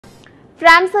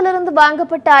பிரான்சிலிருந்து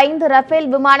வாங்கப்பட்ட 5 ரஃபேல்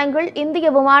விமானங்கள் இந்திய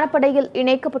விமானப்படையில்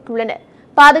இணைக்கப்பட்டுள்ளன.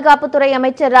 பாதுகாப்புத்துறை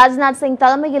அமைச்சர் ராஜ்நாத் சிங்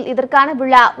தலைமையில் இதற்கான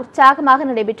விழா உற்சாகமாக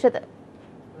நடைபெற்றது.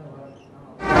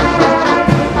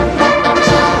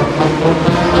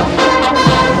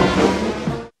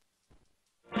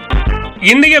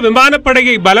 இந்திய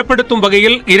விமானப்படையை பலப்படுத்தும்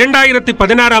வகையில்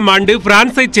 2016ஆம் ஆண்டு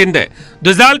பிரான்சைச் சேர்ந்த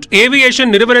டசால்ட்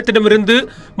ஏவியேஷன் நிறுவனத்திடமிருந்து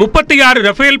 36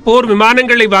 ரஃபேல் போர்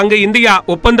விமானங்களை வாங்க இந்தியா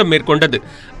ஒப்பந்தம் மேற்கொண்டது.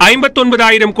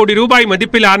 59,000 கோடி ரூபாய்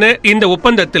மதிப்பிலான இந்த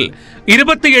ஒப்பந்தத்தில்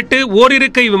 28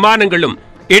 ஓரிருக்கை விமானங்களும்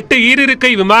 8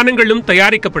 ஈரிருக்கை விமானங்களும்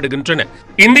தயாரிக்கப்படுகின்றன.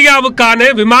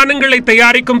 இந்தியாவுக்கான விமானங்களை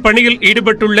தயாரிக்கும் பணியில்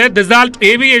ஈடுபட்டுள்ள டசால்ட்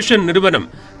ஏவியேஷன் நிறுவனம்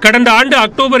கடந்த ஆண்டு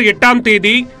அக்டோபர் 8ஆம்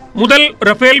தேதி முதல்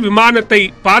ரஃபேல் விமானத்தை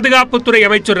பாதுகாப்புத்துறை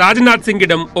அமைச்சர் ராஜ்நாத்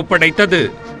சிங்கிடம் ஒப்படைத்தது.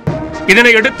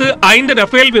 இதனையடுத்து 5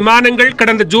 ரஃபேல் விமானங்கள்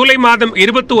கடந்த ஜூலை மாதம்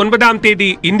 29ஆம் தேதி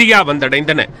இந்தியா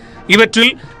வந்தடைந்தன.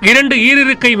 இவற்றில் 2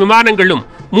 ஈரிருக்கை விமானங்களும்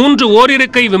 3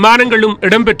 ஓரிருக்கை விமானங்களும்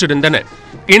இடம்பெற்றிருந்தன.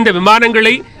 இந்த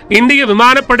விமானங்களை இந்திய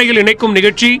விமானப்படையில் இணைக்கும்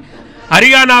நிகழ்ச்சி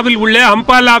ஹரியானாவில் உள்ள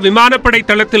அம்பாலா விமானப்படை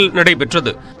தளத்தில்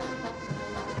நடைபெற்றது.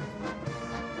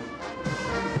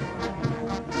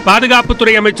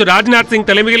 பாதுகாப்புத்துறை அமைச்சர் ராஜ்நாத் சிங்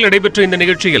தலைமையில் நடைபெற்ற இந்த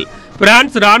நிகழ்ச்சியில்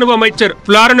பிரான்ஸ் ராணுவ அமைச்சர்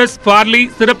புளாரனஸ் பார்லி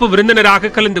சிறப்பு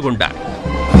விருந்தினராக கலந்து கொண்டார்.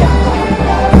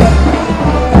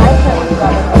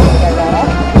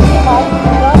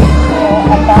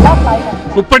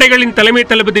 முப்படைகளின் தலைமை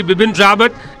தளபதி பிபின்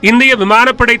ராவத், இந்திய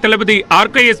விமானப்படை தளபதி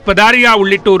ஆர்கேஎஸ் பதாரியா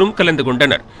உள்ளிட்டோரும் கலந்து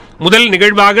கொண்டனர். முதல்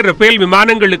நிகழ்வாக ரஃபேல்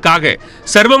விமானங்களுக்காக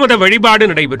சர்வமத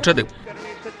வழிபாடு நடைபெற்றது.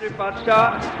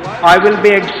 I will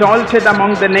be exalted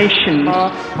among the nations.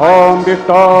 Om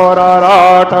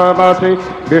Vishtorarathamasi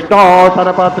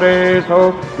Vishtotarapatreso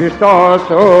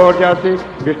Vishtosodyasi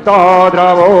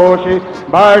Vishtodravoshi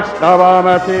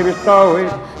Vaishnavamasi Vishtohi.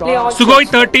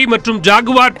 Sukhoi 30 மற்றும்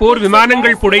ஜாகுவார் போர்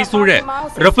விமானங்கள் புடைசூழ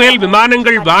ரஃபேல்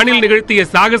விமானங்கள் வானில் நிகழ்த்திய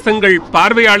சாகசங்கள்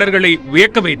பார்வையாளர்களை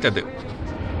வியக்க வைத்தது.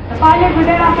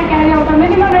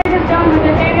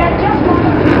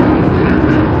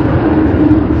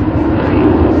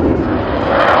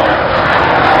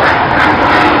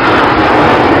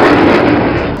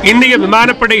 இந்திய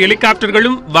விமானப்படை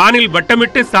ஹெலிகாப்டர்களும் வானில்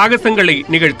வட்டமிட்டு சாகசங்களை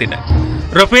நிகழ்த்தின.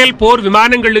 ரஃபேல் போர்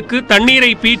விமானங்களுக்கு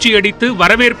தண்ணீரை பீச்சி அடித்து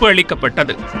வரவேற்பு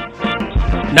அளிக்கப்பட்டது.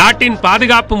 நாட்டின்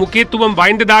பாதுகாப்பு முக்கியத்துவம்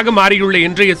வாய்ந்ததாக மாறியுள்ள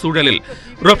இன்றைய சூழலில்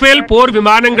ரஃபேல் போர்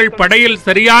விமானங்கள் படையில்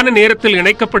சரியான நேரத்தில்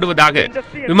இணைக்கப்படுவதாக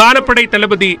விமானப்படை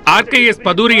தளபதி ஆர்கேஎஸ்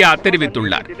பதாரியா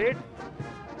தெரிவித்துள்ளார்.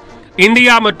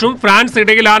 இந்தியா மற்றும் பிரான்ஸ்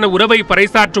இடையிலான உறவை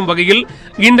பறைசாற்றும் வகையில்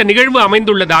இந்த நிகழ்வு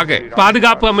அமைந்துள்ளதாக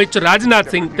பாதுகாப்பு அமைச்சர்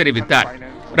ராஜ்நாத் சிங் தெரிவித்தார்.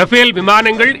 ரஃபேல்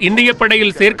விமானங்கள் இந்திய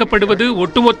படையில் சேர்க்கப்படுவது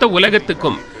ஒட்டுமொத்த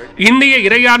உலகத்துக்கும் இந்திய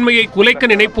இறையாண்மையை குலைக்க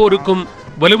நினைப்போருக்கும்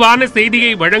வலுவான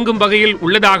செய்தியை வழங்கும் வகையில்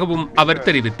உள்ளதாகவும் அவர்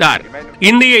தெரிவித்தார்.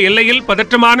 இந்திய எல்லையில்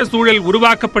பதற்றமான சூழல்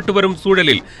உருவாக்கப்பட்டு வரும்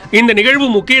சூழலில் இந்த நிகழ்வு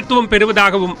முக்கியத்துவம்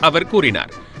பெறுவதாகவும் அவர்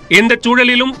கூறினார். எந்த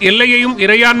சூழலிலும் எல்லையையும்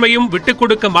இறையாண்மையும் விட்டுக்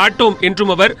கொடுக்க மாட்டோம்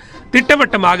என்றும் அவர்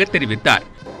திட்டவட்டமாக தெரிவித்தார்.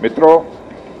 मित्रों,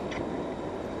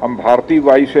 हम भारतीय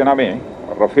वायुसेना में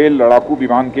रफेल लड़ाकू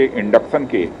विमान के इंडक्शन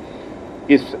के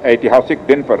इस ऐतिहासिक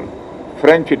दिन पर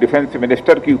फ्रेंच डिफेंस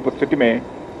मिनिस्टर की उपस्थिति में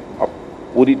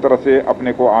पूरी तरह से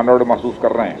अपने को ऑनर्ड महसूस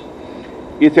कर रहे हैं.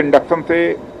 इस इंडक्शन से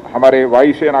हमारे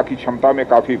वायुसेना की क्षमता में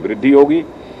काफ़ी वृद्धि होगी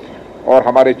और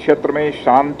हमारे क्षेत्र में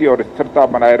शांति और स्थिरता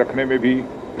बनाए रखने में भी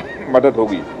मदद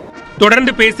होगी.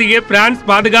 தொடர்ந்து பேசிய பிரான்ஸ்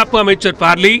பாதுகாப்பு அமைச்சர்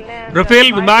பார்லி,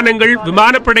 ரஃபேல் விமானங்கள்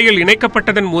விமானப்படையில்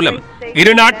இணைக்கப்பட்டதன் மூலம்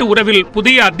இருநாட்டு உறவில்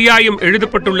புதிய அத்தியாயம்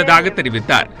எழுதப்பட்டுள்ளதாக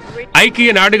தெரிவித்தார். ஐக்கிய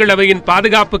நாடுகள் அவையின்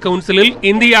பாதுகாப்பு கவுன்சிலில்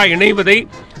இந்தியா இணைவதை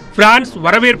பிரான்ஸ்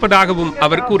வரவேற்பதாகவும்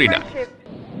அவர் கூறினார்.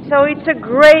 So it's a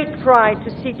great pride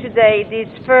to see today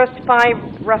these first 5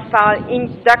 Rafale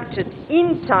inducted in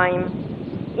time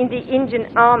in the Indian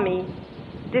Army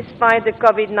despite the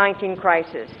COVID-19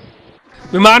 crisis.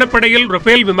 விமானப்படையில்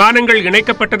ரஃபேல் விமானங்கள்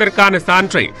இணைக்கப்பட்டதற்கான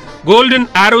சான்றை கோல்டன்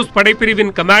ஆரோஸ்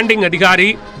படைப்பிரிவின் கமாண்டிங் அதிகாரி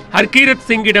ஹர்கீரத்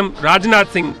சிங்கிடம்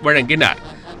ராஜ்நாத் சிங் வழங்கினார்.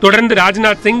 தொடர்ந்து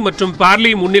ராஜ்நாத் சிங் மற்றும்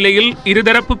பார்லி முன்னிலையில்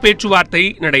இருதரப்பு பேச்சுவார்த்தை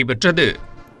நடைபெற்றது.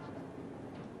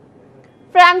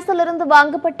 பிரான்சிலிருந்து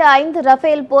வாங்கப்பட்ட 5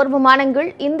 ரஃபேல் போர் விமானங்கள்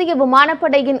இந்திய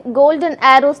விமானப்படையின் கோல்டன்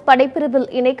ஆரோஸ் படைப்பிரிவில்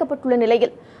இணைக்கப்பட்டுள்ள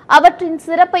நிலையில் அவற்றின்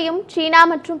சிறப்பையும் சீனா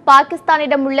மற்றும்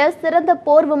பாகிஸ்தானிடம் உள்ள சிறந்த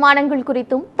போர் விமானங்கள்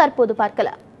குறித்தும் தற்போது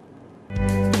பார்க்கலாம்.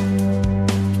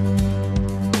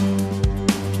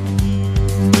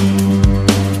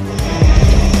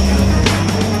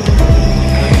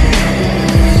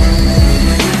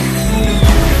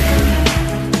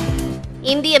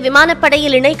 இந்திய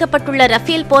விமானப்படையில் இணைக்கப்பட்டுள்ள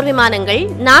ரஃபேல் போர் விமானங்கள்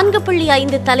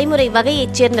 4.5 தலைமுறை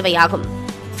வகையைச் சேர்ந்தவையாகும்.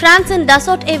 பிரான்சின்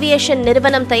டசால்ட் ஏவியேஷன்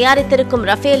நிறுவனம் தயாரித்திருக்கும்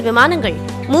ரஃபேல் விமானங்கள்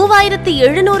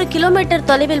 3700 கிலோமீட்டர்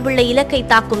தொலைவில் உள்ள இலக்கை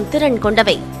தாக்கும் திறன்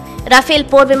கொண்டவை. ரஃபேல்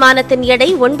போர் விமானத்தின் எடை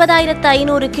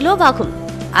 9500 கிலோவாகும்.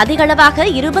 அதிகளவாக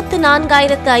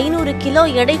 24500 கிலோ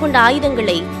எடை கொண்ட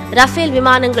ஆயுதங்களை ரஃபேல்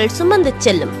விமானங்கள் சுமந்து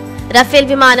செல்லும். ரஃபேல்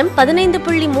விமானம்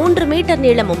 15.3 மீட்டர்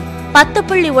நீளமும்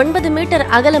 10.9 மீட்டர்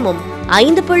அகலமும்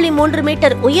 5.3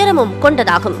 மீட்டர் உயரமும்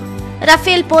கொண்டதாகும்.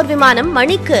 ரஃபேல் போர் விமானம்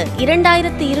மணிக்கு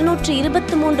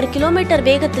 2223 கிலோமீட்டர்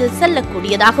வேகத்தில்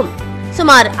செல்லக்கூடியதாகும்.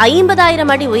 சுமார் 50,000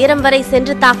 அடி உயரம் வரை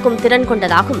சென்று தாக்கும் திறன்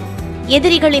கொண்டதாகும்.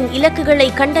 எதிரிகளின் இலக்குகளை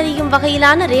கண்டறியும்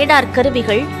வகையிலான ரேடார்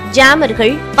கருவிகள்,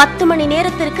 ஜாமர்கள், 10 மணி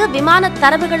நேரத்திற்கு விமான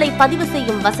தரவுகளை பதிவு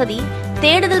செய்யும் வசதி,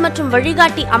 தேடுதல் மற்றும்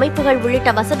வழிகாட்டி அமைப்புகள்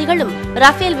உள்ளிட்ட வசதிகளும்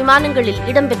ரஃபேல் விமானங்களில்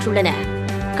இடம்பெற்றுள்ளன.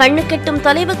 கண்ணுக்கெட்டும்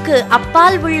தொலைவுக்கு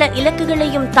அப்பால் உள்ள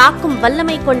இலக்குகளையும் தாக்கும்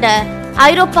வல்லமை கொண்ட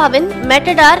ஐரோப்பாவின்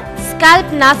மெட்டடார்,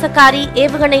 ஸ்கால்ப் நாசகாரி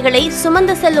ஏவுகணைகளை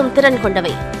சுமந்து செல்லும் திறன்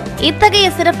கொண்டவை. இத்தகைய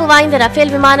சிறப்பு வாய்ந்த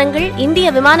ரஃபேல் விமானங்கள் இந்திய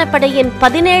விமானப்படையின்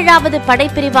 17வது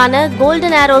படைப்பிரிவான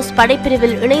கோல்டன் ஆரோஸ்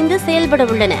படைப்பிரிவில் இணைந்து செயல்பட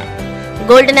உள்ளன.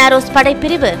 கோல்டன் ஆரோஸ்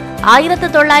படைப்பிரிவு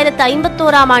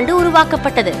 1951ஆம் ஆண்டு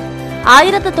உருவாக்கப்பட்டது.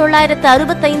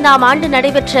 1965ஆம் ஆண்டு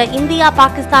நடைபெற்ற இந்தியா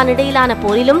பாகிஸ்தான் இடையிலான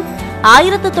போரிலும்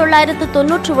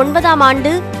 1999ஆம்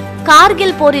ஆண்டு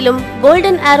கார்கில் போரிலும்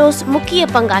கோல்டன் ஆரோஸ் முக்கிய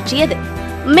பங்காற்றியது.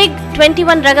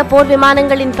 MiG-21 ரக போர்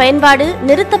விமானங்களின் பயன்பாடு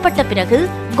நிறுத்தப்பட்ட பிறகு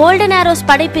கோல்டன் ஆரோஸ்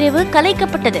படைப்பிரிவு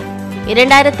கலைக்கப்பட்டது.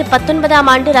 2019ஆம்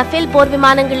ஆண்டு ரஃபேல் போர்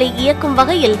விமானங்களை இயக்கும்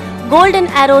வகையில் கோல்டன்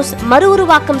ஆரோஸ் மறு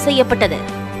உருவாக்கம் செய்யப்பட்டது.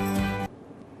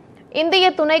 இந்திய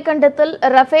துணைக்கண்டத்தில்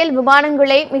ரஃபேல்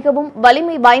விமானங்களே மிகவும்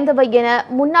வலிமை வாய்ந்தவை என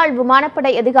முன்னாள்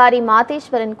விமானப்படை அதிகாரி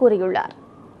மாதேஸ்வரன் கூறியுள்ளார்.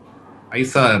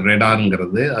 ஐசா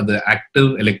ரேடார்ங்கிறது அது active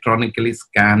electronically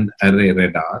scanned array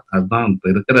radar. அதுதான் இப்ப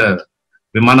இருக்கிற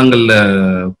விமானங்கள்ல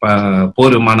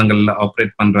போர் விமானங்கள்ல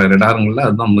ஆப்ரேட் பண்ற ரேடாருங்கள்ல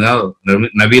அதுதான் மிக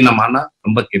நவீனமான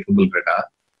ரொம்ப கேப்பபிள் ரேடார்.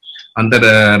 அந்த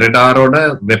ரேடாரோட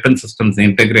வெப்பன் சிஸ்டம்ஸ்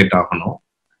இன்டெகிரேட் ஆகணும்.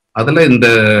 அதுல இந்த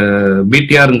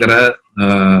பிடிஆர்ங்கிற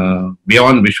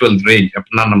பியாண்ட் விஷுவல் ரேஞ்ச்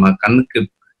அப்படின்னா நம்ம கண்ணுக்கு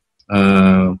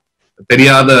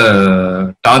தெரியாத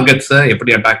டார்கெட்ஸை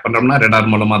எப்படி அட்டாக் பண்றோம்னா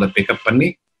ரேடார் மூலமா அதை பிக்கப் பண்ணி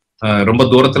ரொம்ப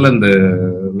தூரத்துல இந்த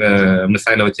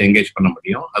மிசைலை வச்சு என்கேஜ் பண்ண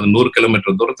முடியும். அது 100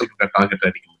 கிலோமீட்டர் தூரத்துல இருக்க டார்கெட்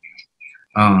அடிக்க முடியும்.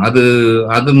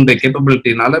 அதனுடைய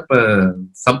கேப்பபிலிட்டினால இப்ப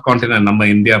சப்கான்டினென்ட் நம்ம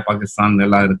இந்தியா பாகிஸ்தான்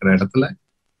எல்லாம் இருக்கிற இடத்துல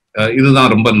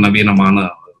இதுதான் ரொம்ப நவீனமான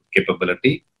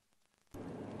கேப்பபிலிட்டி.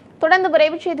 தொடர்ந்து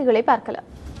விரைவுச் செய்திகளை பார்க்கலாம்.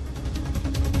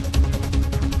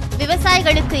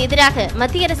 விவசாயிகளுக்கு எதிராக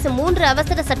மத்திய அரசு 3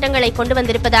 அவசர சட்டங்களை கொண்டு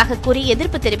வந்திருப்பதாக கூறி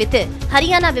எதிர்ப்பு தெரிவித்து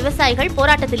ஹரியானா விவசாயிகள்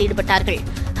போராட்டத்தில் ஈடுபட்டார்கள்.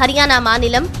 ஹரியானா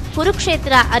மாநிலம்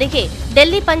குருக்ஷேத்ரா அருகே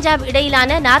டெல்லி பஞ்சாப்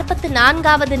இடையிலான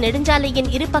 44வது நெடுஞ்சாலையின்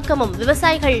இருபக்கமும்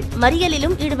விவசாயிகள்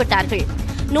மறியலிலும் ஈடுபட்டார்கள்.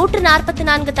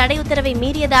 144 தடை உத்தரவை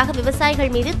மீறியதாக விவசாயிகள்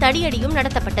மீது தடியடியும்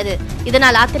நடத்தப்பட்டது.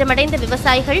 இதனால் ஆத்திரமடைந்த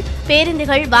விவசாயிகள்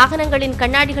பேருந்துகள், வாகனங்களின்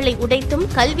கண்ணாடிகளை உடைத்தும்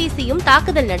கல்வீசியும்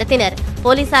தாக்குதல் நடத்தினர்.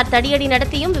 போலீசார் தடியடி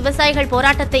நடத்தியும் விவசாயிகள்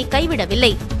போராட்டத்தை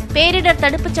கைவிடவில்லை. பேரிடர்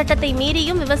தடுப்புச் சட்டத்தை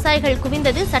மீறியும் விவசாயிகள்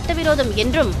குவிந்தது சட்டவிரோதம்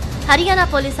என்றும் ஹரியானா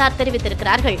போலீசார்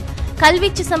தெரிவித்திருக்கிறார்கள்.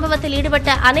 கல்வீச்சு சம்பவத்தில்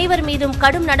ஈடுபட்ட அனைவர் மீதும்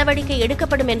கடும் நடவடிக்கை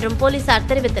எடுக்கப்படும் என்றும் போலீசார்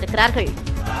தெரிவித்திருக்கிறார்கள்.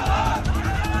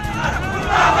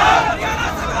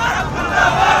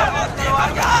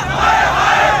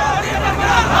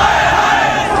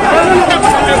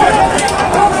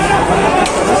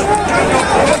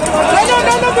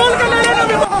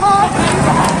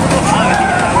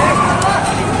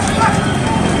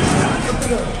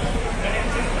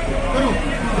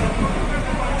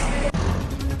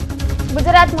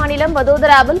 குஜராத் மாநிலம்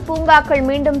வதோதராவில் பூங்காக்கள்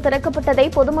மீண்டும் திறக்கப்பட்டதை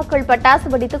பொதுமக்கள் பட்டாசு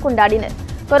வெடித்து கொண்டாடினர்.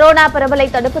 கொரோனா பரவலை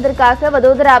தடுப்பதற்காக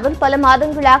வதோதராவில் பல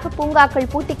மாதங்களாக பூங்காக்கள்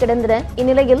பூட்டி கிடந்தன.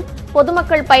 இந்நிலையில்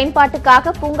பொதுமக்கள்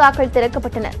பயன்பாட்டுக்காக பூங்காக்கள்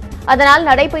திறக்கப்பட்டன. அதனால்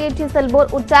நடைபயிற்சி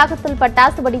செல்வோர் உற்சாகத்தில்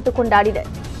பட்டாசு வெடித்து கொண்டாடினர்.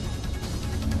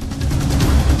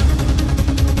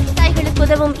 விவசாயிகளுக்கு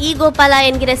உதவும் கோபாலா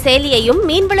என்கிற செயலியையும்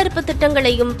மீன் வளர்ப்பு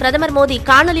திட்டங்களையும் பிரதமர் மோடி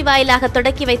காணொலி வாயிலாக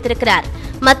தொடக்கி வைத்திருக்கிறார்.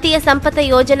 மத்திய சம்பத்த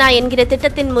யோஜனா என்கிற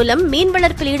திட்டத்தின் மூலம் மீன்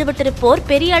வளர்ப்பில் ஈடுபட்டிருப்போர்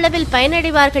பெரிய அளவில்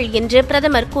பயனடைவார்கள் என்று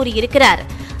பிரதமர் கூறியிருக்கிறார்.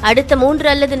 அடுத்த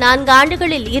 3 அல்லது 4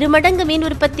 ஆண்டுகளில் 2 மடங்கு மீன்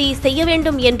உற்பத்தி செய்ய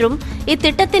வேண்டும் என்றும்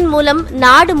இத்திட்டத்தின் மூலம்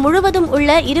நாடு முழுவதும்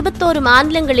உள்ள 21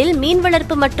 மாநிலங்களில் மீன்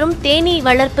வளர்ப்பு மற்றும் தேனீ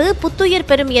வளர்ப்பு புத்துயிர்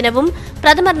பெறும் எனவும்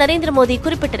பிரதமர் நரேந்திர மோடி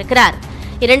குறிப்பிட்டிருக்கிறார்.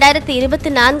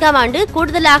 2024ஆம் ஆண்டு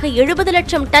கூடுதலாக 70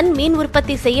 லட்சம் டன் மீன்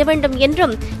உற்பத்தி செய்ய வேண்டும்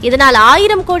என்றும் இதனால்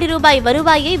 1000 கோடி ரூபாய்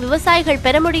வருவாயை விவசாயிகள்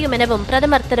பெற முடியும் எனவும்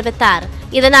பிரதமர் தெரிவித்தார்.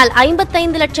 இதனால்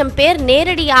 55 லட்சம் பேர்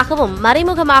நேரடியாகவும்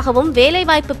மறைமுகமாகவும்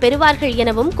வேலைவாய்ப்பு பெறுவார்கள்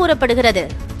எனவும் கூறப்படுகிறது.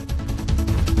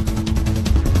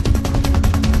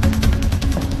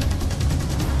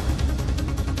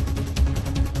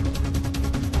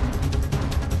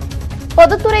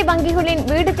 பொதுத்துறை வங்கிகளின்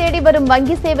வீடு தேடி வரும்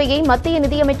வங்கி சேவையை மத்திய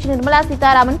நிதியமைச்சர் நிர்மலா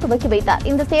சீதாராமன் துவக்கி வைத்தார்.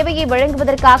 இந்த சேவையை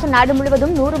வழங்குவதற்காக நாடு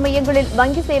முழுவதும் 100 மையங்களில்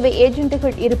வங்கி சேவை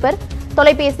ஏஜென்ட்டுகள் இருப்பர்.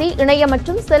 தொலைபேசி, இணையம்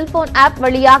மற்றும் செல்போன் ஆப்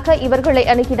வழியாக இவர்களை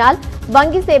அணுகினால்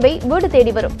வங்கி சேவை வீடு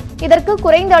தேடி வரும். இதற்கு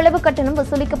குறைந்த அளவு கட்டணம்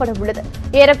வசூலிக்கப்பட உள்ளது.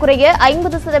 ஏறக்குறைய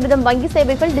 50% வங்கி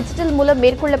சேவைகள் டிஜிட்டல் மூலம்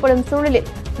மேற்கொள்ளப்படும் சூழலில்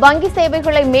வங்கி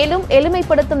சேவைகளை மேலும்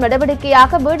எளிமைப்படுத்தும்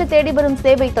நடவடிக்கையாக வீடு தேடி வரும்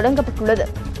சேவை தொடங்கப்பட்டுள்ளது.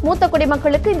 மூத்த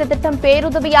குடிமக்களுக்கு இந்த திட்டம்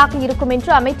பேருதவியாக இருக்கும்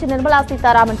என்று அமைச்சர் நிர்மலா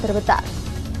சீதாராமன் தெரிவித்தார்.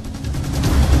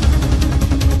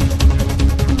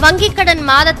 வங்கிக் கடன்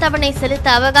மாதத்தவணை செலுத்த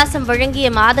அவகாசம் வழங்கிய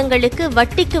மாதங்களுக்கு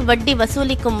வட்டிக்கு வட்டி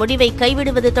வசூலிக்கும் முடிவை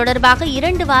கைவிடுவது தொடர்பாக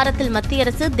 2 வாரத்தில் மத்திய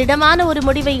அரசு திடமான ஒரு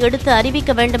முடிவை எடுத்து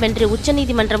அறிவிக்க வேண்டும் என்று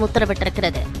உச்சநீதிமன்றம்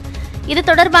உத்தரவிட்டிருக்கிறது. இது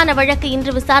தொடர்பான வழக்கு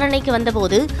இன்று விசாரணைக்கு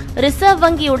வந்தபோது ரிசர்வ்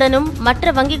வங்கியுடனும்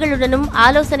மற்ற வங்கிகளுடனும்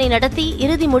ஆலோசனை நடத்தி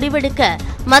இறுதி முடிவெடுக்க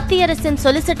மத்திய அரசின்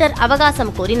சொலிசிட்டர்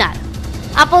அவகாசம் கோரினார்.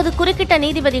 அப்போது குறுக்கிட்ட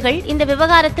நீதிபதிகள் இந்த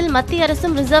விவகாரத்தில் மத்திய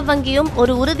அரசும் ரிசர்வ் வங்கியும்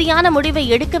ஒரு உறுதியான முடிவை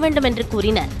எடுக்க வேண்டும் என்று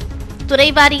கூறினர். துறை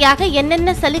வாரியாக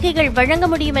என்னென்ன சலுகைகள் வழங்க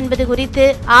முடியும் என்பது குறித்து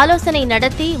ஆலோசனை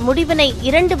நடத்தி முடிவினை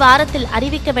 2 வாரத்தில்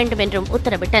அறிவிக்க வேண்டும் என்றும்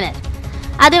உத்தரவிட்டனர்.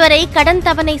 அதுவரை கடன்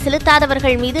தவணை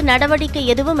செலுத்தாதவர்கள் மீது நடவடிக்கை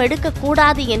எதுவும்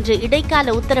எடுக்கக்கூடாது என்று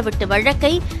இடைக்கால உத்தரவிட்டு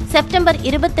வழக்கை செப்டம்பர்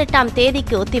 28ஆம்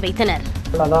தேதிக்கு ஒத்திவைத்தனர்.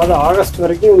 அதாவது ஆகஸ்ட்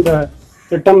வரைக்கும் இந்த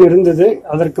திட்டம் இருந்தது,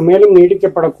 அதற்கு மேலும்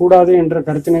நீடிக்கப்படக்கூடாது என்ற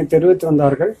கருத்தினை தெரிவித்து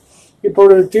வந்தார்கள்.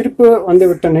 இப்பொழுது தீர்ப்பு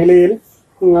வந்துவிட்ட நிலையில்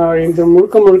இந்த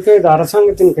முழுக்க இது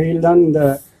அரசாங்கத்தின் கையில் தான் இந்த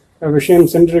விஷயம்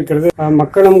சென்றிருக்கிறது.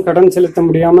 மக்களும் கடன் செலுத்த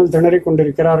முடியாமல் திணறிக்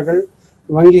கொண்டிருக்கிறார்கள்.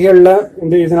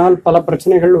 வங்கிகளில் இதனால் பல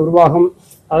பிரச்சனைகள் உருவாகும்.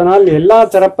 அதனால் எல்லா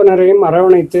தரப்பினரையும்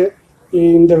அரவணைத்து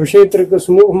இந்த விஷயத்திற்கு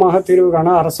சுமூகமாக தீர்வு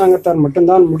காண அரசாங்கத்தால்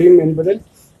மட்டும்தான் முடியும் என்பதில்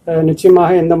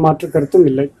நிச்சயமாக எந்த மாற்று கருத்தும்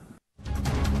இல்லை.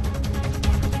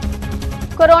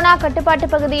 கொரோனா கட்டுப்பாட்டு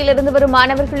பகுதியில் இருந்து வரும்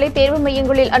மாணவர்களை தேர்வு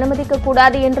மையங்களில்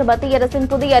அனுமதிக்கக்கூடாது என்ற மத்திய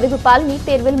அரசின் புதிய அறிவிப்பால் நீட்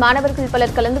தேர்வில் மாணவர்கள்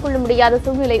பலர் கலந்து கொள்ள முடியாத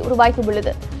சூழ்நிலை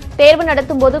உருவாகியுள்ளது. தேர்வு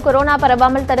நடத்தும் போது கொரோனா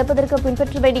பரவாமல் தடுப்பதற்கு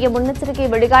பின்பற்ற வேண்டிய முன்னெச்சரிக்கை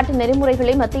வழிகாட்டு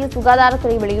நெறிமுறைகளை மத்திய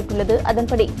சுகாதாரத்துறை வெளியிட்டுள்ளது.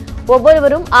 அதன்படி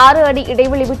ஒவ்வொருவரும் 6 அடி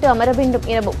இடைவெளி விட்டு அமர வேண்டும்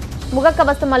எனவும்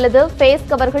முகக்கவசம் அல்லது ஃபேஸ்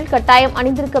கவர்கள் கட்டாயம்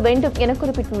அணிந்திருக்க வேண்டும் என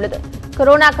குறிப்பிட்டுள்ளது.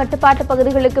 கொரோனா கட்டுப்பாட்டு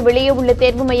பகுதிகளுக்கு வெளியே உள்ள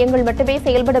தேர்வு மையங்கள் மட்டுமே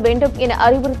செயல்பட வேண்டும் என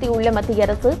அறிவுறுத்தியுள்ள மத்திய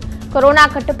அரசு கொரோனா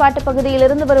கட்டுப்பாட்டு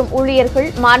பகுதியிலிருந்து வரும் ஊழியர்கள்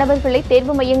மாணவர்களை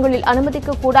தேர்வு மையங்களில்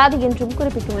அனுமதிக்கக்கூடாது என்றும்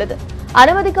குறிப்பிட்டுள்ளது.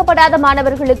 அனுமதிக்கப்படாத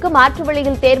மாணவர்களுக்கு மாற்று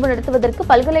வழியில் தேர்வு நடத்துவதற்கு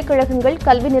பல்கலைக்கழகங்கள்,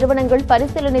 கல்வி நிறுவனங்கள்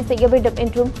பரிசீலனை செய்ய வேண்டும்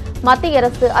என்றும் மத்திய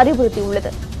அரசு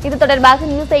அறிவுறுத்தியுள்ளது. இது தொடர்பாக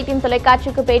News18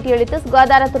 தொலைக்காட்சிக்கு பேட்டியளித்த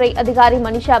சுகாதாரத்துறை அதிகாரி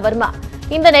மனிஷா வர்மா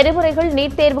இந்த நெறிமுறைகள்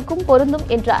நீட் தேர்வுக்கும் பொருந்தும்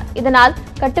என்றார். இதனால்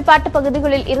கட்டுப்பாட்டு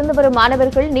பகுதிகளில் இருந்து வரும்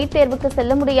மாணவர்கள் நீட் தேர்வுக்கு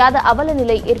செல்ல முடியாத அவல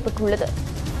நிலை ஏற்பட்டுள்ளது.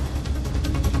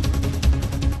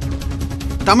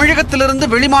 தமிழகத்திலிருந்து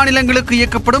வெளிமாநிலங்களுக்கு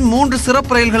இயக்கப்படும் 3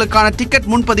 சிறப்பு ரயில்களுக்கான டிக்கெட்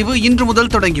முன்பதிவு இன்று முதல்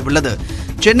தொடங்கியுள்ளது.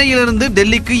 சென்னையிலிருந்து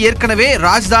டெல்லிக்கு ஏற்கனவே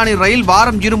ராஜ்தானி ரயில்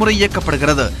வாரம் 2 முறை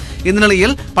இயக்கப்படுகிறது. இந்த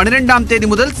நிலையில் 12ஆம் தேதி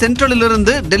முதல்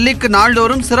சென்ட்ரலிலிருந்து டெல்லிக்கு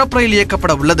நாள்தோறும் சிறப்பு ரயில்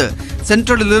இயக்கப்பட உள்ளது.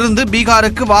 சென்ட்ரலிலிருந்து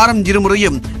பீகாருக்கு வாரம் 2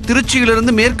 முறையும்,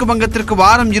 திருச்சியிலிருந்து மேற்கு வங்கத்திற்கு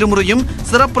வாரம் 2 முறையும்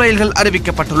சிறப்பு ரயில்கள்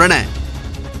அறிவிக்கப்பட்டுள்ளன.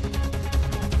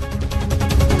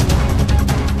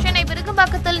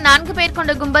 பக்கத்தில் 4 பேர்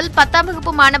கொண்ட கும்பல் 10ஆம்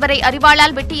வகுப்பு மாணவரை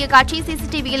அரிவாளால் வெட்டிய காட்சி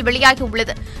சிசிடிவியில்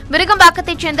வெளியாகியுள்ளது.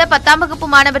 விருகம்பாக்கத்தைச் சேர்ந்த 10ஆம் வகுப்பு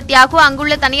மாணவர் தியாகு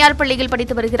அங்குள்ள தனியார் பள்ளியில்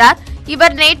படித்து வருகிறார்.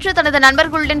 இவர் நேற்று தனது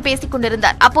நண்பர்களுடன் பேசிக்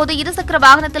கொண்டிருந்தார். அப்போது இருசக்கர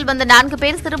வாகனத்தில் வந்த 4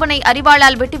 பேர் சிறுவனை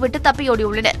அரிவாளால் வெட்டிவிட்டு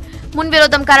தப்பியோடியுள்ளனர்.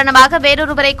 முன்விரோதம் காரணமாக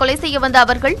வேறொருவரை கொலை செய்ய வந்த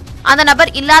அவர்கள் அந்த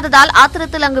நபர் இல்லாததால்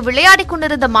ஆத்திரத்தில் அங்கு விளையாடிக்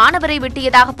கொண்டிருந்த மாணவரை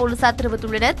வெட்டியதாக போலீசார்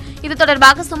தெரிவித்துள்ளனர். இது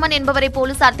தொடர்பாக சுமன் என்பவரை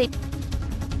போலீசார்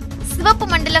சிவப்பு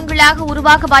மண்டலங்களாக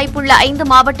உருவாக வாய்ப்புள்ள 5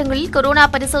 மாவட்டங்களில் கொரோனா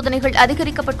பரிசோதனைகள்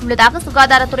அதிகரிக்கப்பட்டுள்ளதாக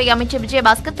சுகாதாரத்துறை அமைச்சர்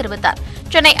விஜயபாஸ்கர் தெரிவித்தார்.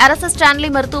 சென்னை அரசு ஸ்டான்லி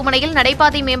மருத்துவமனையில்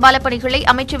நடைபாதை மேம்பால பணிகளை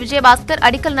அமைச்சர் விஜயபாஸ்கர்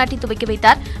அடிக்கல் நாட்டி துவக்கி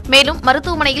வைத்தார். மேலும்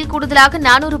மருத்துவமனையில் கூடுதலாக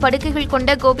 400 படுக்கைகள்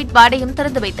கொண்ட கோவிட் வார்டையும்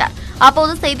திறந்து வைத்தார்.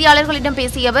 அப்போது செய்தியாளர்களிடம்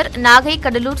பேசிய அவர் நாகை,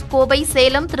 கடலூர், கோவை,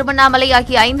 சேலம், திருவண்ணாமலை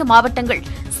ஆகிய 5 மாவட்டங்கள்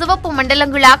சிவப்பு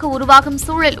மண்டலங்களாக உருவாகும்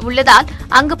சூழல் உள்ளதால்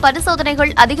அங்கு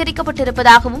பரிசோதனைகள்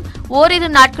அதிகரிக்கப்பட்டிருப்பதாகவும் ஓரிரு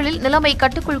நாட்களில் நிலைமை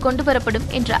கட்டுக்குள் கொண்டுவரப்படும்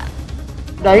என்றார்.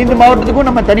 இந்த 5 மாவட்டத்துக்கும்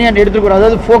நம்ம தனியாக எடுத்துக்கிறோம்.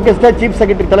 அதாவது ஃபோக்கஸ்டாக சீஃப்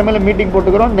செக்ரட்டரி தலைமையில் மீட்டிங்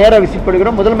போட்டுக்கிறோம், நேராக விசிட்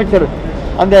பண்ணுகிறோம். முதலமைச்சர்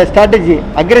அந்த ஸ்ட்ராட்டஜி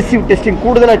அக்ரெசிவ் டெஸ்டிங்,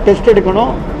 கூடுதலாக டெஸ்ட்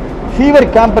எடுக்கணும், ஃபீவர்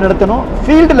கேம்ப் நடத்தணும்,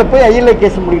 ஃபீல்டில் போய் ஐஎல்ஐ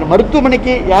கேஸ் முடிக்கணும்.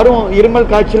 மருத்துவமனைக்கு யாரும் இருமல்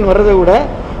காய்ச்சல் வர்றதை விட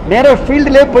நேராக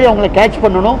ஃபீல்டிலே போய் அவங்கள கேட்ச்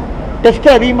பண்ணணும், டெஸ்ட்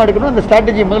அதிகமாக எடுக்கணும். அந்த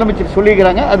ஸ்ட்ராட்டஜி முதலமைச்சர்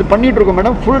சொல்லியிருக்கிறாங்க, அது பண்ணிட்டு இருக்கோம்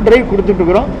மேடம். ஃபுல் டிரைவ் கொடுத்துட்டு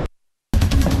இருக்கிறோம்.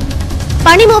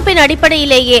 பணிமூப்பின்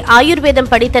அடிப்படையிலேயே ஆயுர்வேதம்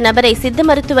படித்த நபரை சித்த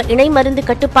மருத்துவ இணை மருந்து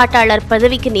கட்டுப்பாட்டாளர்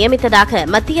பதவிக்கு நியமித்ததாக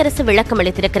மத்திய அரசு விளக்கம்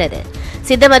அளித்திருக்கிறது.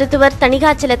 சித்த மருத்துவர்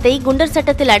தணிகாச்சலத்தை குண்டர்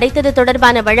சட்டத்தில் அடைத்தது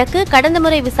தொடர்பான வழக்கு கடந்த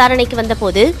முறை விசாரணைக்கு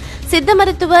வந்தபோது சித்த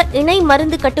மருத்துவ இணை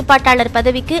மருந்து கட்டுப்பாட்டாளர்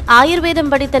பதவிக்கு ஆயுர்வேதம்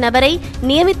படித்த நபரை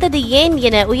நியமித்தது ஏன்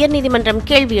என உயர்நீதிமன்றம்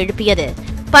கேள்வி எழுப்பியது.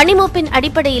 பணிமூப்பின்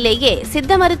அடிப்படையிலேயே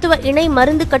சித்த மருத்துவ இணை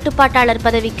மருந்து கட்டுப்பாட்டாளர்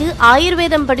பதவிக்கு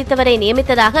ஆயுர்வேதம் படித்தவரை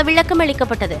நியமித்ததாக விளக்கம்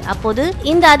அளிக்கப்பட்டது. அப்போது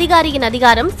இந்த அதிகாரியின்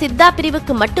அதிகாரம் சித்தா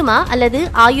பிரிவுக்கு மட்டுமா அல்லது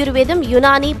ஆயுர்வேதம்,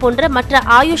 யுனானி போன்ற மற்ற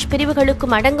ஆயுஷ்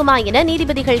பிரிவுகளுக்கும் அடங்குமா என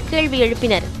நீதிபதிகள் கேள்வி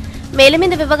எழுப்பினர். மேலும்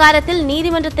இந்த விவகாரத்தில்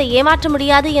நீதிமன்றத்தை ஏமாற்ற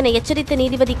முடியாது என எச்சரித்த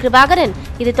நீதிபதி கிருபாகரன்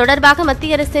இது தொடர்பாக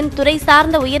மத்திய அரசின் துறை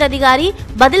சார்ந்த உயர் அதிகாரி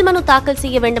பதில் மனு தாக்கல்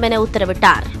செய்ய வேண்டும் என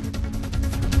உத்தரவிட்டார்.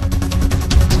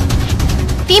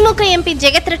 திமுக எம்பி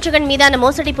ஜெகத் ரட்சகன் மீதான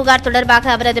மோசடி புகார்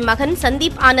தொடர்பாக அவரது மகன்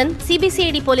சந்தீப் ஆனந்த்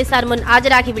சிபிசிஐடி போலீசார் முன்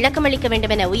ஆஜராகி விளக்கமளிக்க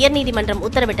வேண்டும் என உயர்நீதிமன்றம்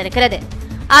உத்தரவிட்டிருக்கிறது.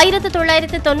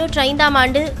 1995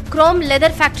 ஆண்டு குரோம்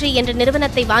லெதர் ஃபேக்டரி என்ற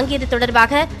நிறுவனத்தை வாங்கியது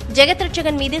தொடர்பாக ஜெகத்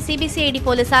ரட்சகன் மீது சிபிசிஐடி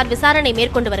போலீசார் விசாரணை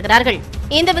மேற்கொண்டு வருகிறார்கள்.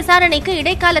 இந்த விசாரணைக்கு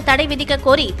இடைக்கால தடை விதிக்க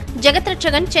கோரி ஜெகத்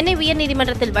ரட்சகன் சென்னை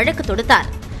உயர்நீதிமன்றத்தில் வழக்கு தொடுத்தார்.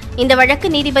 இந்த வழக்கு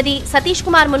நீதிபதி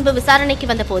சதீஷ்குமார் முன்பு விசாரணைக்கு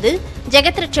வந்தபோது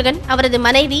ஜெகத் ரட்சகன், அவரது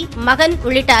மனைவி, மகன்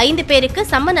உள்ளிட்ட 5 பேருக்கு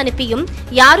சம்மன் அனுப்பியும்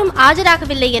யாரும்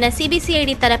ஆஜராகவில்லை என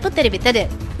சிபிசிஐடி தரப்பு தெரிவித்தது.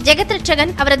 ஜெகத்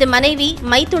ரட்சகன், அவரது மனைவி,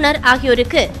 மைத்துனர்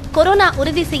ஆகியோருக்கு கொரோனா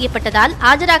உறுதி செய்யப்பட்டதால்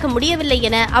ஆஜராக முடியவில்லை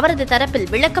என அவரது தரப்பில்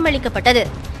விளக்கமளிக்கப்பட்டது.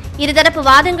 இருதரப்பு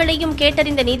வாதங்களையும்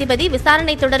கேட்டறிந்த நீதிபதி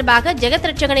விசாரணை தொடர்பாக ஜெகத்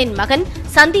ரட்சகனின் மகன்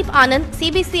சந்தீப் ஆனந்த்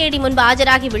சிபிசிஐடி முன்பு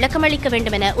ஆஜராகி விளக்கமளிக்க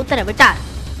வேண்டும் என உத்தரவிட்டார்.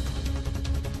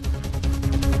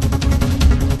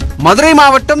 மதுரை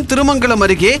மாவட்டம் திருமங்கலம்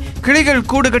அருகே கிளிகள்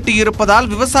கூடு கட்டி இருப்பதால்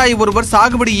விவசாயி ஒருவர்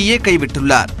சாகுபடியையே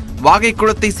கைவிட்டுள்ளார்.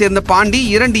 வாகைக்குளத்தை சேர்ந்த பாண்டி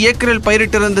 2 ஏக்கரில்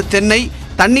பயிரிட்டிருந்த தென்னை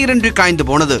தண்ணீரின்றி காய்ந்து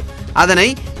போனது. அதனை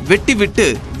வெட்டிவிட்டு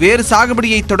வேறு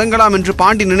சாகுபடியை தொடங்கலாம் என்று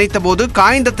பாண்டி நினைத்தபோது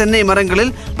காய்ந்த தென்னை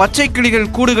மரங்களில் பச்சை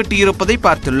கிளிகள் கூடு கட்டி இருப்பதை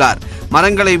பார்த்துள்ளார்.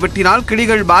 மரங்களை வெட்டினால்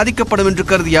கிளிகள் பாதிக்கப்படும் என்று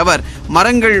கருதிய அவர்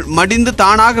மரங்கள் மடிந்து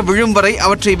தானாக விழும் வரை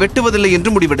அவற்றை வெட்டுவதில்லை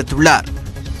என்று முடிவெடுத்துள்ளார்.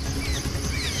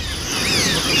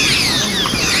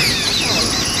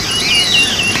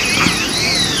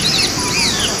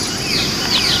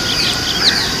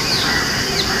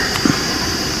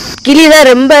 கிளிதான்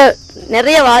ரொம்ப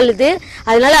நிறைய வாழுது.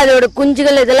 அதனால அதோட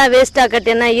குஞ்சுகள் இதெல்லாம் வேஸ்ட்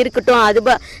ஆக்கட்டேன்னா இருக்கட்டும், அது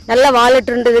நல்லா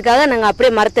வாழட்டுன்றதுக்காக நாங்கள்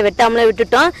அப்படியே மரத்தை வெட்டாமலே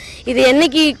விட்டுட்டோம். இது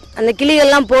என்னைக்கு அந்த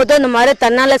கிளிகள்லாம் போதோ, அந்த மரம்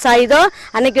தன்னால சாயுதோ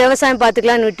அன்னைக்கு விவசாயம்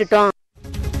பார்த்துக்கலாம்னு விட்டுட்டோம்.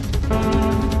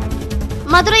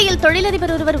 மதுரையில்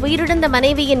தொழிலதிபர் ஒருவர் உயிரிழந்த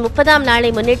மனைவியின் 30ஆம்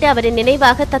நாளை முன்னிட்டு அவரின்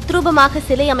நினைவாக தத்ரூபமாக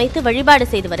சிலை அமைத்து வழிபாடு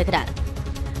செய்து வருகிறார்.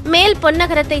 மேல்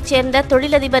பொன்னகரத்தைச் சேர்ந்த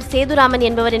தொழிலதிபர் சேதுராமன்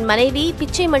என்பவரின் மனைவி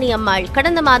பிச்சைமணி அம்மாள்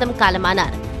கடந்த மாதம்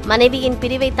காலமானார். மனைவியின்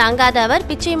பிரிவை தாங்காத அவர்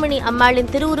பிச்சைமணி அம்மாளின்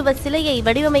திருவுருவ சிலையை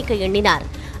வடிவமைக்க எண்ணினார்.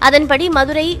 அதன்படி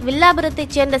மதுரை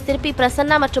வில்லாபுரத்தைச் சேர்ந்த சிற்பி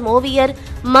பிரசன்னா மற்றும் ஓவியர்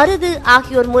மருது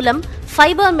ஆகியோர் மூலம்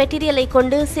ஃபைபர் மெட்டீரியலை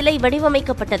கொண்டு சிலை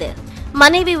வடிவமைக்கப்பட்டது.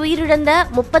 மனைவி உயிரிழந்த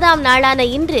 30ஆம் நாளான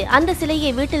இன்று அந்த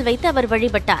சிலையை வீட்டில் வைத்து அவர்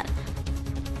வழிபட்டார்.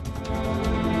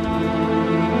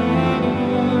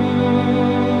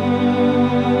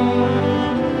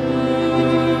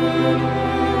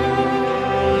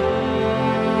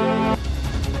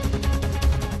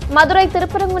 மதுரை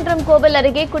திருப்பரங்குன்றம் கோவில்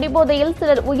அருகே குடிபோதையில்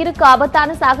சிலர் உயிருக்கு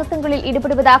ஆபத்தான சாகசங்களில்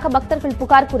ஈடுபடுவதாக பக்தர்கள்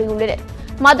புகார் கூறியுள்ளனர்.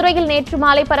 மதுரையில் நேற்று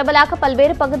மாலை பரவலாக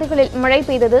பல்வேறு பகுதிகளில் மழை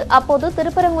பெய்தது. அப்போது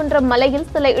திருப்பரங்குன்றம் மலையில்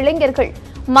சில இளைஞர்கள்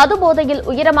மது போதையில்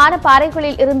உயரமான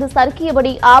பாறைகளில் இருந்து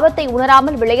சறுக்கியபடி ஆபத்தை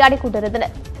உணராமல் விளையாடிக்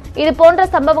கொண்டிருந்தனர். இதுபோன்ற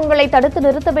சம்பவங்களை தடுத்து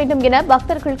நிறுத்த வேண்டும் என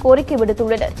பக்தர்கள் கோரிக்கை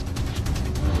விடுத்துள்ளனர்.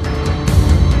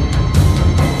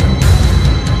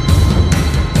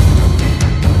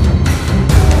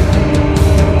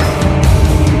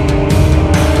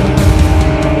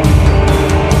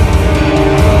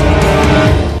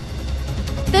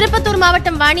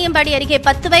 மாவட்டம் வாணியம்பாடி அருகே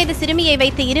 10 வயது சிறுமியை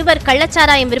வைத்து இருவர்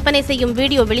கள்ளச்சாராயம் விற்பனை செய்யும்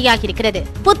வீடியோ வெளியாகியிருக்கிறது.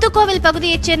 புத்துக்கோவில்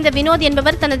பகுதியைச் சேர்ந்த வினோத்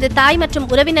என்பவர் தனது தாய் மற்றும்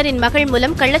உறவினரின் மகள்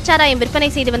மூலம் கள்ளச்சாராயம் விற்பனை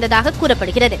செய்து வந்ததாக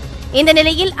கூறப்படுகிறது. இந்த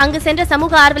நிலையில் அங்கு சென்ற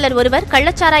சமூக ஆர்வலர் ஒருவர்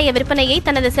கள்ளச்சாராய விற்பனையை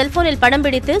தனது செல்போனில் படம்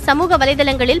பிடித்து சமூக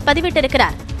வலைதளங்களில்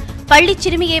பதிவிட்டிருக்கிறார். பள்ளி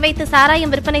சிறுமியை வைத்து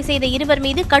சாராயம் விற்பனை செய்த இருவர்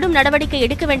மீது கடும் நடவடிக்கை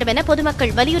எடுக்க வேண்டும் என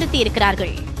பொதுமக்கள்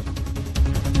வலியுறுத்தியிருக்கிறார்கள்.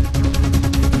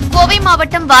 கோவை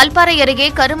மாவட்டம் வால்பாறை அருகே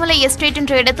கருமலை எஸ்டேட்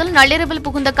என்ற இடத்தில் நள்ளிரவில்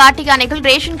புகுந்த காட்டு யானைகள்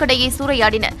ரேஷன் கடையை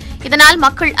சூறையாடின. இதனால்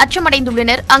மக்கள்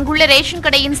அச்சமடைந்துள்ளனர். அங்குள்ள ரேஷன்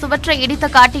கடையின் சுவற்றை இடித்த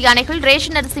காட்டு யானைகள்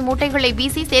ரேஷன் அரிசி மூட்டைகளை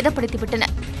வீசி சேதப்படுத்திவிட்டன.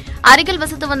 அருகில்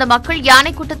வசித்து வந்த மக்கள்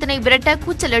யானை கூட்டத்தினை விரட்ட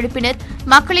கூச்சல் எழுப்பினர்.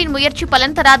 மக்களின் முயற்சி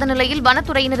பலன் தராத நிலையில்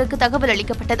வனத்துறையினருக்கு தகவல்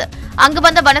அளிக்கப்பட்டது. அங்கு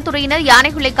வந்த வனத்துறையினர்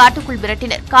யானைகளை காட்டுக்குள்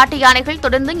விரட்டினர். காட்டு யானைகள்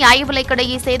தொடர்ந்து நியாய விலைக்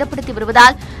கடையை சேதப்படுத்தி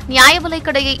வருவதால் நியாய விலைக்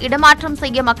கடையை இடமாற்றம்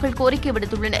செய்ய மக்கள் கோரிக்கை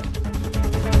விடுத்துள்ளனர்.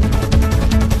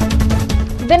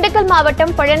 திண்டுக்கல்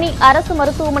மாவட்டம் பழனி அரசு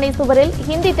மருத்துவமனை சுவரில்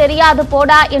ஹிந்தி தெரியாது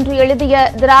போடா என்று எழுதிய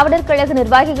திராவிடர் கழக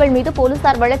நிர்வாகிகள் மீது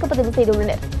போலீசார் வழக்கு பதிவு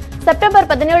செய்துள்ளனர். செப்டம்பர்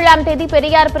 17ஆம் தேதி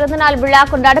பெரியார் பிறந்தநாள் விழா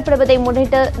கொண்டாடப்படுவதை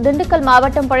முன்னிட்டு திண்டுக்கல்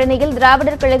மாவட்டம் பழனியில்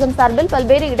திராவிடர் கழகம் சார்பில்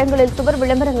பல்வேறு இடங்களில் சுவர்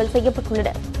விளம்பரங்கள்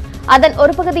செய்யப்பட்டுள்ளன. அதன்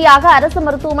ஒரு பகுதியாக அரசு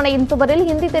மருத்துவமனையின் சுவரில்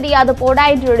ஹிந்தி தெரியாது போடா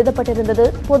என்று எழுதப்பட்டிருந்தது.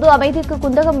 பொது அமைதிக்கு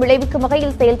குந்தகம் விளைவிக்கும்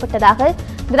வகையில் செயல்பட்டதாக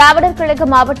திராவிடர்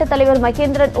கழக மாவட்ட தலைவர்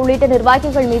மகேந்திரன் உள்ளிட்ட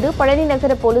நிர்வாகிகள் மீது பழனி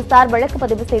நகர போலீசார் வழக்கு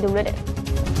பதிவு செய்துள்ளனர்.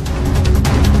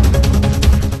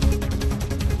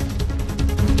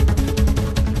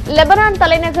 லெபனான்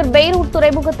தலைநகர் பெய்ரூட்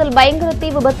துறைமுகத்தில் பயங்கர தீ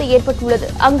விபத்து ஏற்பட்டுள்ளது.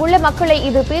 அங்குள்ள மக்களை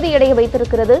இது பீதியடைய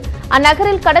வைத்திருக்கிறது.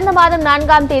 அந்நகரில் கடந்த மாதம்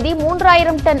 4ஆம் தேதி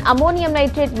 3000 டன் அமோனியம்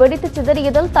நைட்ரேட் வெடித்து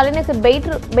சிதறியதில் தலைநகர்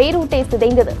பெய்ரூட்டை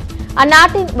சிதைந்தது.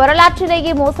 அந்நாட்டின்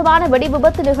வரலாற்றிலேயே மோசமான வெடி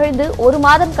விபத்து நிகழ்ந்து ஒரு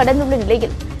மாதம் கடந்துள்ள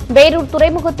நிலையில் பெய்ரூட்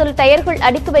துறைமுகத்தில் டயர்கள்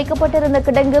அடுக்கி வைக்கப்பட்டிருந்த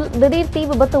கிடங்கில் திடீர் தீ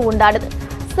விபத்து உண்டானது.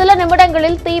 சில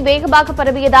நிமிடங்களில் தீ வேகமாக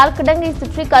பரவியதால் கிடங்கை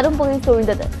சுற்றி கரும்புகை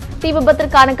சூழ்ந்தது. தீ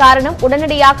விபத்திற்கான காரணம்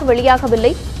உடனடியாக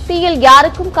வெளியாகவில்லை. தீயில்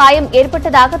யாருக்கும் காயம்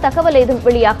ஏற்பட்டதாக தகவல் ஏதும்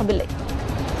வெளியாகவில்லை.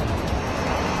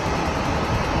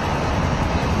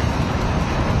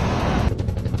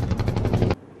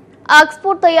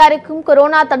 ஆக்ஸ்போர்ட் தயாரிக்கும்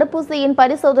கொரோனா தடுப்பூசியின்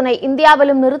பரிசோதனை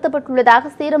இந்தியாவிலும்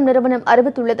நிறுத்தப்பட்டுள்ளதாக சீரம் நிறுவனம்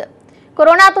அறிவித்துள்ளது.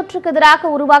 கொரோனா தொற்றுக்கு எதிராக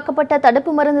உருவாக்கப்பட்ட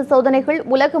தடுப்பு மருந்து சோதனைகள்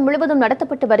உலகம் முழுவதும்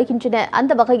நடத்தப்பட்டு வருகின்றன.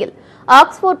 அந்த வகையில்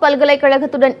ஆக்ஸ்போர்ட்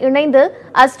பல்கலைக்கழகத்துடன் இணைந்து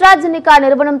அஸ்ட்ராஜெனிகா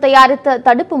நிறுவனம் தயாரித்த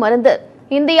தடுப்பு மருந்து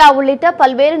இந்தியா உள்ளிட்ட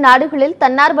பல்வேறு நாடுகளில்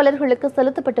தன்னார்வலர்களுக்கு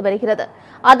செலுத்தப்பட்டு வருகிறது.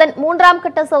 அதன் 3ஆம்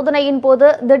கட்ட சோதனையின் போது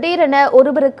திடீரென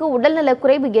ஒருவருக்கு உடல்நலக்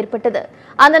குறைவு ஏற்பட்டது.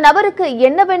 அந்த நபருக்கு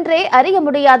என்னவென்றே அறிய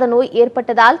முடியாத நோய்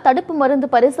ஏற்பட்டதால் தடுப்பு மருந்து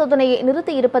பரிசோதனையை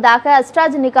நிறுத்தியிருப்பதாக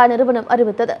அஸ்ட்ராஜெனிகா நிறுவனம்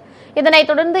அறிவித்தது. இதனைத்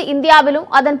தொடர்ந்து இந்தியாவிலும்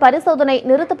அதன் பரிசோதனை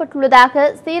நிறுத்தப்பட்டுள்ளதாக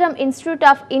சீரம் இன்ஸ்டிடியூட்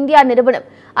ஆஃப் இந்தியா நிறுவனம்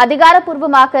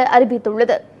அதிகாரப்பூர்வமாக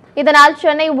அறிவித்துள்ளது. இதனால்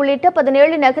சென்னை உள்ளிட்ட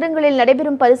 17 நகரங்களில்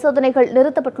நடைபெறும் பரிசோதனைகள்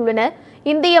நிறுத்தப்பட்டுள்ளன.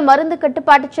 இந்திய மருந்து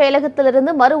கட்டுப்பாட்டு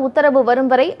செயலகத்திலிருந்து மறு உத்தரவு வரும்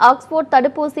வரை ஆக்ஸ்போர்ட்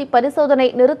தடுப்பூசி பரிசோதனை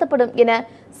நிறுத்தப்படும் என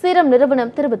சீரம்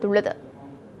நிறுவனம் தெரிவித்துள்ளது.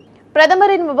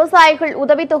 பிரதமரின் விவசாயிகள்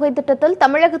உதவித்தொகை திட்டத்தில்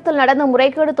தமிழகத்தில் நடந்த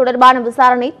முறைகேடு தொடர்பான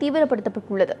விசாரணை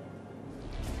தீவிரப்படுத்தப்பட்டுள்ளது.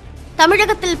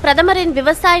 தமிழகத்தில் பிரதமரின்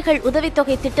விவசாயிகள்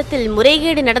உதவித்தொகை திட்டத்தில்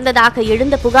முறைகேடு நடந்ததாக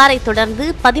எழுந்த புகாரை தொடர்ந்து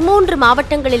 13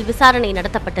 மாவட்டங்களில் விசாரணை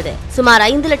நடத்தப்பட்டது. சுமார்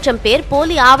 5 லட்சம் பேர்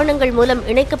போலி ஆவணங்கள் மூலம்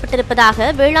இணைக்கப்பட்டிருப்பதாக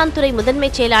வேளாண் துறை முதன்மை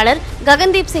செயலாளர்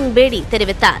ககன்தீப் சிங் பேடி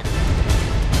தெரிவித்தார்.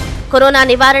 கொரோனா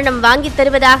நிவாரணம் வாங்கித்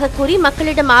தருவதாக கூறி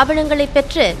மக்களிடம் ஆவணங்களை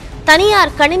பெற்று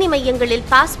தனியார் கணினி மையங்களில்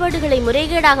பாஸ்வேர்டுகளை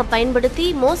முறைகேடாக பயன்படுத்தி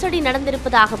மோசடி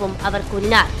நடந்திருப்பதாகவும் அவர்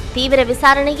கூறினார். தீவிர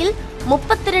விசாரணையில்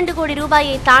 32 கோடி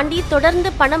ரூபாயை தாண்டி தொடர்ந்து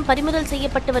பணம் பறிமுதல்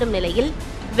செய்யப்பட்டு வரும் நிலையில்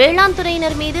வேளாண்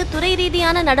துறையினர் மீது துறை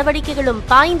ரீதியான நடவடிக்கைகளும்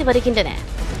பாய்ந்து வருகின்றன.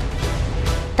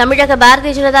 தமிழக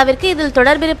பாரதிய ஜனதாவிற்கு இதில்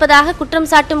தொடர்பிருப்பதாக குற்றம்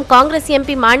சாட்டும் காங்கிரஸ்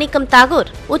எம்பி மாணிக்கம்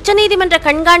தாகூர் உச்சநீதிமன்ற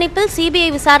கண்காணிப்பில் சிபிஐ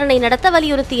விசாரணை நடத்த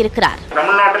வலியுறுத்தியிருக்கிறார்.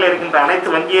 தமிழ்நாட்டில் இருக்கின்ற அனைத்து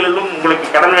வங்கிகளிலும் உங்களுக்கு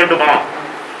கடன் வேண்டுமா?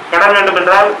 கடன் வேண்டும்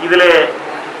என்றால் இதில்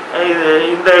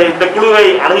இந்த குழுவை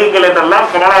அணுகுங்கள் என்றெல்லாம்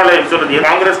கமலாலயம் சொல்றது.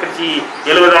 காங்கிரஸ் கட்சி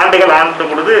 70 ஆண்டுகள் ஆண்ட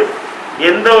பொழுது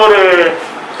எந்த ஒரு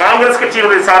காங்கிரஸ்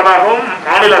கட்சியினுடைய சார்பாகவும்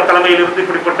மாநில தலைமையில் இருந்து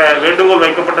இப்படிப்பட்ட வேண்டுகோள்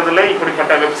வைக்கப்பட்டதில்லை,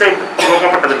 இப்படிப்பட்ட வெப்சைட்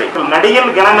துவக்கப்பட்டதில்லை.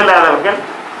 நடிகர் கனமில்லாதவர்கள்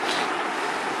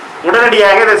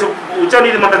உடனடியாக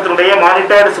உச்சநீதிமன்றத்தினுடைய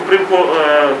மானிட்டர் சுப்ரீம்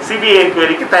சிபிஐ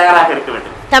என்கொயரிக்கு தயாராக இருக்க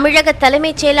வேண்டும். தமிழக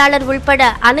தலைமைச் செயலாளர் உள்பட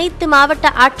அனைத்து மாவட்ட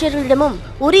ஆட்சியர்களிடமும்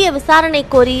உரிய விசாரணை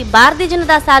கோரி பாரதிய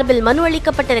ஜனதா சார்பில் மனு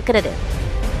அளிக்கப்பட்டிருக்கிறது.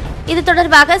 இது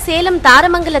தொடர்பாக சேலம்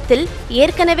தாரமங்கலத்தில்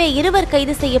ஏற்கனவே 2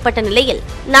 கைது செய்யப்பட்ட நிலையில்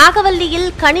நாகவல்லியில்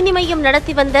கணினி மையம்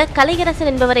நடத்தி வந்த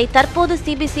கலையரசன் என்பவரை தற்போது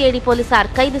சிபிசிஐடி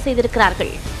போலீசார் கைது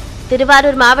செய்திருக்கிறார்கள்.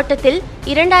 திருவாரூர் மாவட்டத்தில்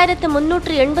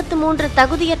 2383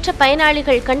 தகுதியற்ற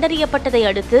பயனாளிகள் கண்டறியப்பட்டதை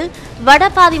அடுத்து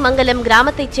வடபாதிமங்கலம்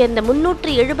கிராமத்தைச் சேர்ந்த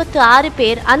 376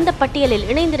 பேர் அந்த பட்டியலில்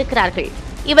இணைந்திருக்கிறார்கள்.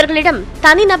 இவர்களிடம்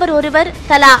தனிநபர் ஒருவர்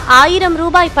தலா 1000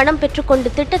 ரூபாய் பணம் பெற்றுக்கொண்டு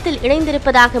திட்டத்தில்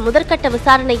இணைந்திருப்பதாக முதற்கட்ட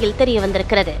விசாரணையில் தெரிய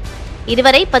வந்திருக்கிறது.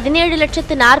 இதுவரை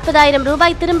 17,40,000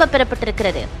 ரூபாய் திரும்ப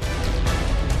பெறப்பட்டிருக்கிறது.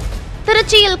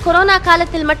 திருச்சியில் கொரோனா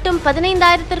காலத்தில் மட்டும்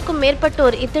 15,000க்கும்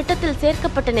மேற்பட்டோர் இத்திட்டத்தில்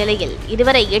சேர்க்கப்பட்ட நிலையில்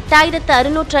இதுவரை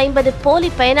 8,650 போலி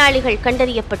பயனாளிகள்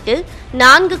கண்டறியப்பட்டு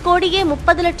 4 கோடியே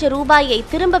 30 லட்சம் ரூபாயை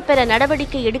திரும்ப பெற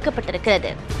நடவடிக்கை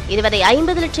எடுக்கப்பட்டிருக்கிறது. இதுவரை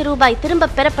 50 லட்சம் ரூபாய்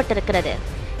திரும்ப பெறப்பட்டிருக்கிறது.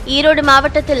 ஈரோடு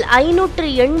மாவட்டத்தில்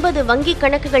 580 வங்கி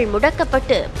கணக்குகள்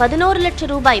முடக்கப்பட்டு 11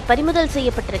 லட்சம் ரூபாய் பறிமுதல்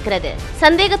செய்யப்பட்டிருக்கிறது.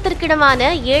 சந்தேகத்திற்கிடமான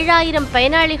 7,000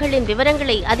 பயனாளிகளின்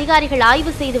விவரங்களை அதிகாரிகள்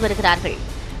ஆய்வு செய்து வருகிறார்கள்.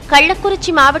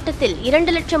 கள்ளக்குறிச்சி மாவட்டத்தில்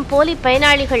 2 லட்சம் போலி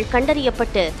பயனாளிகள்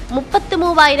கண்டறியப்பட்டு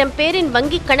 33,000 பேரின்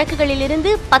வங்கி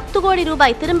கணக்குகளிலிருந்து 10 கோடி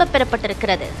ரூபாய் திரும்ப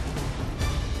பெறப்பட்டிருக்கிறது.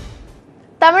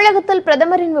 தமிழகத்தில்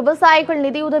பிரதமரின் விவசாயிகள்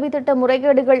நிதியுதவி திட்ட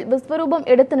முறைகேடுகள் விஸ்வரூபம்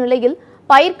எடுத்த நிலையில்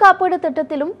பயிர் காப்பீடு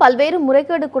திட்டத்திலும் பல்வேறு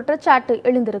முறைகேடு குற்றச்சாட்டு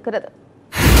எழுந்திருக்கிறது.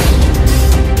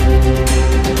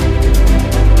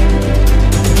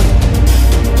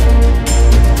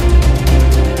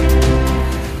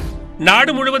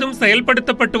 நாடு முழுவதும்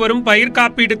செயல்படுத்தப்பட்டு வரும் பயிர்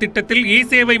காப்பீடு திட்டத்தில்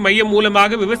இ-சேவை மையம்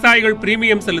மூலமாக விவசாயிகள்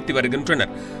பிரீமியம் செலுத்தி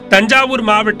வருகின்றனர். தஞ்சாவூர்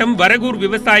மாவட்டம் வரகூர்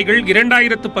விவசாயிகள்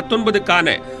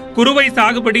 2019க்கான குறுவை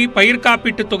சாகுபடி பயிர்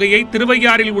காப்பீட்டு தொகையை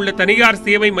திருவையாறில் உள்ள தனியார்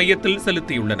சேவை மையத்தில்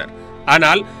செலுத்தியுள்ளனர்.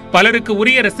 ஆனால் பலருக்கு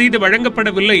உரிய ரசீது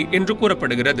வழங்கப்படவில்லை என்று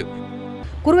கூறப்படுகிறது.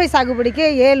 குறுவை சாகுபடிக்கு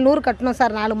 700 கட்டணும்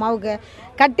சார் 4 மாவுக்கு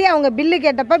கட்டி அவங்க பில்லு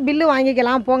கேட்டப்ப பில்லு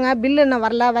வாங்கிக்கலாம் போங்க, பில்லு இன்னும்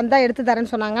வரல, வந்தால் எடுத்து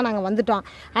தரேன்னு சொன்னாங்க. நாங்கள் வந்துட்டோம்.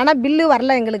 ஆனால் பில்லு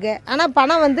வரல எங்களுக்கு. ஆனால்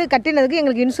பணம் வந்து கட்டினதுக்கு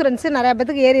எங்களுக்கு இன்சூரன்ஸு நிறையா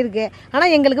பேத்துக்கு ஏறி இருக்குது.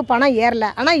 ஆனால் எங்களுக்கு பணம் ஏறல.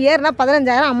 ஆனால் ஏறினா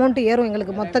 15,000 அமௌண்ட்டு ஏறும்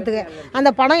எங்களுக்கு மொத்தத்துக்கு.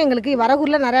 அந்த பணம் எங்களுக்கு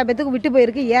வரகூரில் நிறையா பேத்துக்கு விட்டு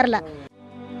போயிருக்கு, ஏறல.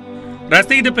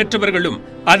 ரசீது பெற்றவர்களும்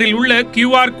அதில் உள்ள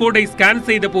QR கோடை ஸ்கேன்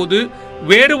செய்த போது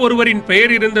வேறு ஒருவரின்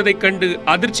பெயர் இருந்ததைக் கண்டு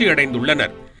அதிர்ச்சி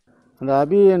அடைந்துள்ளனர். அந்த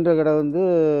அபி என்ற கடை வந்து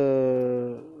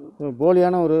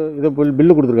போலியான ஒரு இது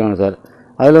பில்லு கொடுத்துருக்காங்க சார்.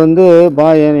 அதில் வந்து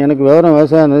எனக்கு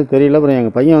விவசாயம் தெரியல. அப்புறம்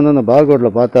எங்கள் பையன் வந்து அந்த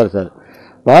பார்கோட்டில் பார்த்தார் சார்.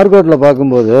 பார்கோட்டில்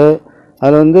பார்க்கும்போது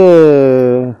அதில் வந்து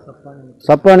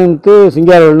சப்பானித்து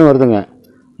சிங்காரவல்னு வருதுங்க.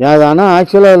 ஆனால்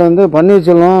ஆக்சுவலாக அதில் வந்து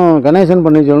பன்னீர்செல்வம் கணேசன்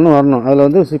பன்னீர்செல்வம்னு வரணும். அதில்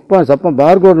வந்து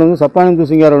பார்கோட்டில் வந்து சப்பானித்து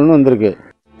சிங்காரவல்னு வந்திருக்கு.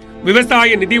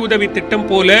 விவசாய நிதி உதவி திட்டம்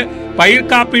போல பயிர்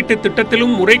காப்பீட்டு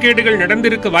திட்டத்திலும் முறைகேடுகள்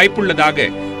நடந்திருக்க வாய்ப்புள்ளதாக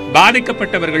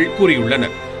பாதிக்கப்பட்டவர்கள்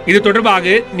கூறியுள்ளனர். இது தொடர்பாக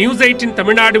News18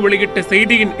 தமிழ்நாடு வெளியிட்ட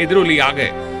செய்தியின் எதிரொலியாக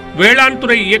வேளாண்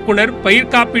துறை இயக்குனர், பயிர்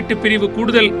காப்பீட்டு பிரிவு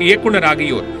கூடுதல் இயக்குனர்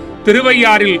ஆகியோர்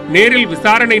திருவையாறில் நேரில்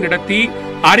விசாரணை நடத்தி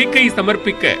அறிக்கை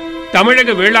சமர்ப்பிக்க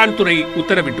தமிழக வேளாண் துறை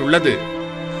உத்தரவிட்டுள்ளது.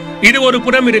 இது ஒரு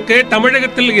புறம் இருக்க,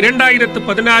 தமிழகத்தில்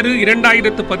 2016,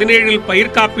 2017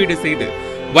 பயிர் காப்பீடு செய்து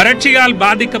வறட்சியால்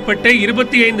பாதிக்கப்பட்ட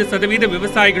 25%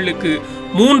 விவசாயிகளுக்கு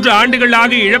 3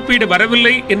 ஆண்டுகளாக இழப்பீடு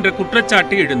வரவில்லை என்ற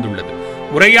குற்றச்சாட்டு எழுந்துள்ளது.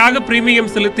 முறையாக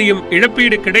பிரீமியம் செலுத்தியும்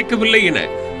இழப்பீடு கிடைக்கவில்லை என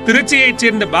திருச்சியைச்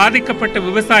சேர்ந்த பாதிக்கப்பட்ட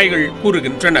விவசாயிகள்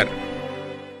கூறுகின்றனர்.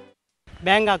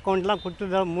 பேங்க் அக்கௌண்ட்லாம்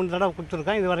கொடுத்து 3 தடவை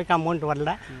கொடுத்துருக்கோம். இது வரைக்கும் அமௌண்ட்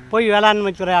வரல. போய்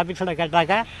வேளாண்மை துறை ஆஃபீஸில்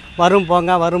கேட்டாக்க வரும்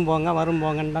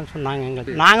போங்கன்னு தான் சொன்னாங்க.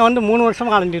 எங்களுக்கு நாங்கள் வந்து 3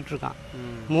 வருஷமாக அலைஞ்சிட்ருக்கோம்.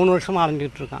 3 வருஷமாக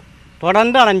அலைஞ்சிட்ருக்கோம்.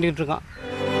 தொடர்ந்து அலைஞ்சிட்ருக்கோம்.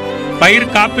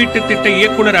 பயிர் காப்பீட்டு திட்ட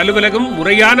இயக்குனர் அலுவலகம்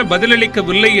முறையான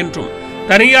பதிலளிக்கவில்லை என்றும்,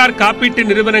 தனியார் காப்பீட்டு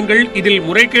நிறுவனங்கள் இதில்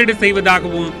முறைகேடு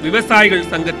செய்வதாகவும் விவசாயிகள்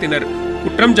சங்கத்தினர்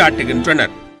குற்றம்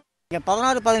சாட்டுகின்றனர்.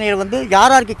 16, 17 வந்து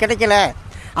யாருக்கு கிடைக்கல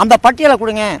அந்த பட்டியலை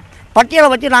கொடுங்க. பட்டியலை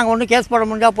வச்சு நாங்கள் ஒன்று கேஸ் போட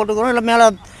முடிஞ்சால் போட்டுக்கிறோம், இல்லை மேலே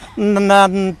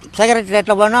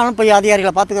செக்ரட்டரியேட்டில் வேணாலும் போய்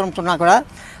அதிகாரிகளை பார்த்துக்கிறோம்னு சொன்னால் கூட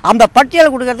அந்த பட்டியலை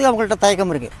கொடுக்கறதுக்கு அவங்கள்ட்ட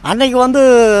தயக்கம் இருக்குது. அன்றைக்கி வந்து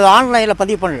ஆன்லைனில்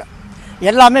பதிவு பண்ணல,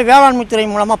 எல்லாமே வேளாண்மை துறை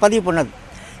மூலமாக பதிவு பண்ணது.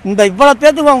 இந்த இவ்வளவு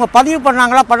பேருக்கு அவங்க பதிவு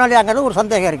பண்ணாங்களா பண்ணலையாங்கிறது ஒரு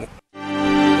சந்தேகம் இருக்கு.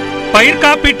 பயிர்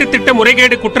காப்பீட்டு திட்ட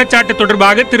முறைகேடு குற்றச்சாட்டு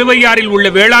தொடர்பாக திருவையாறில் உள்ள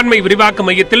வேளாண்மை விரிவாக்க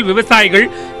மையத்தில் விவசாயிகள்,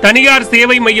 தனியார்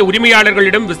சேவை மைய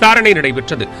உரிமையாளர்களிடம் விசாரணை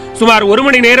நடைபெற்றது. சுமார் 1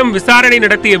 மணி நேரம் விசாரணை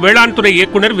நடத்திய வேளாண் துறை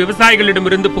இயக்குனர்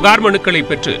விவசாயிகளிடமிருந்து புகார் மனுக்களை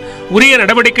பெற்று உரிய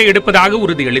நடவடிக்கை எடுப்பதாக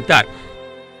உறுதியளித்தார்.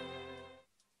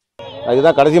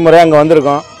 அதுதான் கடைசி முறையாக அங்கே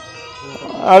வந்திருக்கோம்.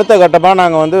 அடுத்த கட்டமாக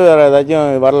நாங்கள் வந்து வேறு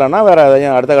ஏதாச்சும் வரலன்னா வேறு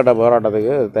ஏதாச்சும் அடுத்த கட்ட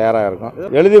போராட்டத்துக்கு தயாராக இருக்கோம்.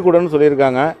 எழுதி கொடுன்னு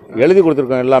சொல்லியிருக்காங்க, எழுதி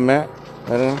கொடுத்துருக்கோம். எல்லாமே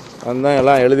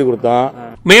எல்லாம் எழுதி கொடுத்தோம்.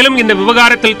 மேலும் இந்த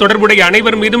விவகாரத்தில் தொடர்புடைய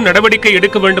அனைவர் மீதும் நடவடிக்கை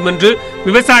எடுக்க வேண்டும் என்று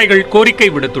விவசாயிகள் கோரிக்கை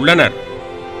விடுத்துள்ளனர்.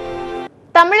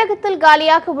 தமிழகத்தில்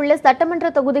காலியாக உள்ள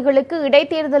சட்டமன்ற தொகுதிகளுக்கு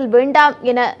இடைத்தேர்தல் வேண்டாம்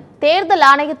என தேர்தல்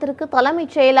ஆணையத்திற்கு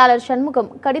தலைமைச் செயலாளர்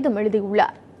சண்முகம் கடிதம்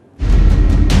எழுதியுள்ளார்.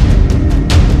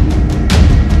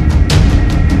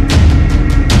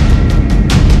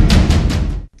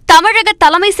 தமிழக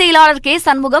தலைமை செயலாளர் கே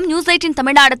சண்முகம் News18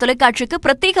 தமிழ்நாடு தொலைக்காட்சிக்கு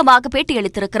பிரத்யேகமாக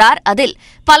பேட்டியளித்திருக்கிறார். அதில்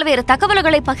பல்வேறு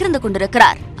தகவல்களை பகிர்ந்து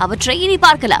கொண்டிருக்கிறார். அவற்றை இனி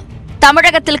பார்க்கலாம்.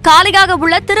 தமிழகத்தில் காலியாக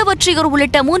உள்ள திருவொற்றியூர்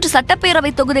உள்ளிட்ட 3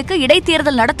 சட்டப்பேரவை தொகுதிக்கு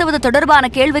இடைத்தேர்தல் நடத்துவது தொடர்பான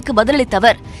கேள்விக்கு பதிலளித்த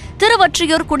அவர்,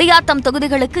 திருவொற்றியூர், குடியாத்தம்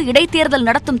தொகுதிகளுக்கு இடைத்தேர்தல்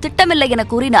நடத்தும் திட்டமில்லை என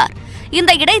கூறினார்.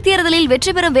 இந்த இடைத்தேர்தலில்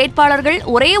வெற்றி பெறும் வேட்பாளர்கள்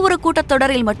ஒரே ஒரு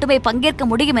கூட்டத்தொடரில் மட்டுமே பங்கேற்க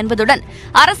முடியும் என்பதுடன்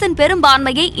அரசின்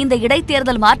பெரும்பான்மையை இந்த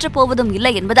இடைத்தேர்தல் மாற்றப்போவதும்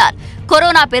இல்லை என்பதால்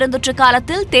கொரோனா பெருந்தொற்று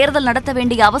காலத்தில் தேர்தல் நடத்த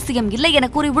வேண்டிய அவசியம் இல்லை என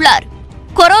கூறியுள்ளார்.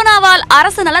 கொரோனாவால்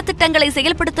அரசு நலத்திட்டங்களை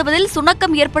செயல்படுத்துவதில்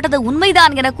சுணக்கம் ஏற்பட்டது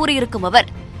உண்மைதான் என கூறியிருக்கும் அவர்,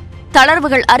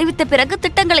 தளர்வுகள் அறிவித்த பிறகு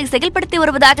திட்டங்களை செயல்படுத்தி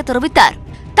வருவதாக தெரிவித்தார்.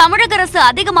 தமிழக அரசு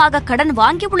அதிகமாக கடன்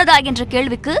வாங்கியுள்ளதா என்ற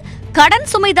கேள்விக்கு கடன்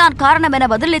சுமைதான் காரணம் என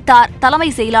பதிலளித்தார் தலைமை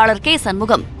செயலாளர் கே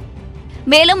சண்முகம்.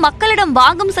 மேலும் மக்களிடம்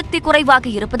வாங்கும் சக்தி குறைவாக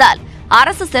இருப்பதால்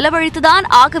அரசு செலவழித்துதான்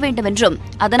ஆக வேண்டும் என்றும்,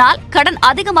 அதனால் கடன்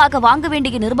அதிகமாக வாங்க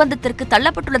வேண்டிய நிர்பந்தத்திற்கு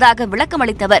தள்ளப்பட்டுள்ளதாக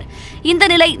விளக்கமளித்தவர், இந்த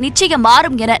நிலை நிச்சயம்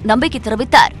மாறும் என நம்பிக்கை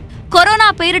தெரிவித்தார். கொரோனா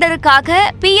பேரிடருக்காக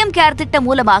PM கேர் திட்டம்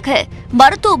மூலமாக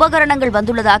மருத்துவ உபகரணங்கள்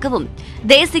வந்துள்ளதாகவும்,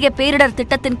 தேசிய பேரிடர்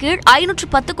திட்டத்தின் கீழ்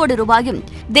 510 கோடி ரூபாயும்,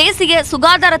 தேசிய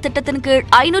சுகாதார திட்டத்தின் கீழ்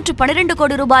 512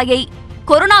 கோடி ரூபாயை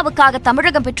கொரோனாவுக்காக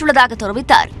தமிழகம் பெற்றுள்ளதாக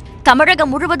தெரிவித்தார். தமிழகம்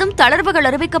முழுவதும் தளர்வுகள்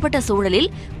அறிவிக்கப்பட்ட சூழலில்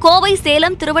கோவை,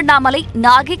 சேலம், திருவண்ணாமலை,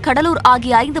 நாகை, கடலூர்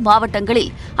ஆகிய 5 மாவட்டங்களில்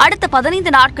அடுத்த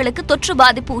 15 நாட்களுக்கு தொற்று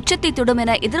பாதிப்பு உச்சத்தை தொடும்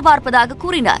என எதிர்பார்ப்பதாக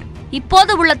கூறினார்.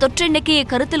 இப்போது உள்ள தொற்று எண்ணிக்கையை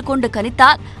கருத்தில் கொண்டு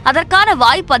கணித்தால் அதற்கான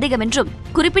வாய்ப்பு அதிகம் என்றும்,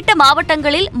 குறிப்பிட்ட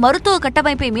மாவட்டங்களில் மருத்துவ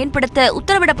கட்டமைப்பை மேம்படுத்த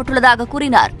உத்தரவிடப்பட்டுள்ளதாக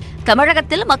கூறினார்.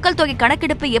 தமிழகத்தில் மக்கள் தொகை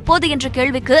கணக்கெடுப்பு எப்போது என்ற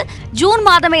கேள்விக்கு ஜூன்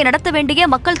மாதமே நடத்த வேண்டிய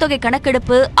மக்கள் தொகை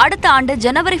கணக்கெடுப்பு அடுத்த ஆண்டு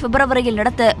ஜனவரி, பிப்ரவரியில்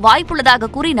நடத்த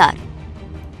வாய்ப்புள்ளதாக கூறினார்.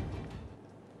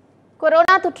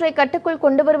 கொரோனா தொற்றை கட்டுக்குள்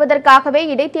கொண்டு வருவதற்காகவே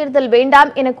இடைத்தேர்தல்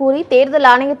வேண்டாம் என கூறி தேர்தல்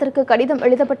ஆணையத்திற்கு கடிதம்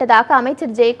எழுதப்பட்டதாக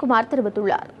அமைச்சர் ஜெயக்குமார்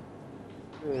தெரிவித்துள்ளார்.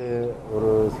 ஒரு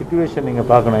சிச்சுவேஷன் நீங்கள்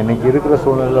பார்க்கணும். இன்றைக்கி இருக்கிற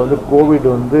சூழ்நிலையில் வந்து கோவிட்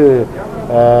வந்து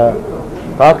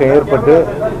தாக்கம் ஏற்பட்டு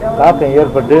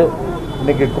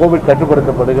இன்றைக்கி கோவிட்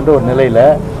கட்டுப்படுத்தப்படுகின்ற ஒரு நிலையில்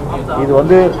இது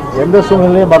வந்து எந்த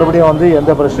சூழ்நிலையும் மறுபடியும் வந்து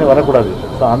எந்த பிரச்சனையும் வரக்கூடாது.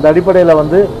 ஸோ அந்த அடிப்படையில்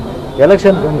வந்து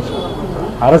எலெக்ஷன் கமிஷன்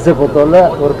அரசை பொறுத்தவரை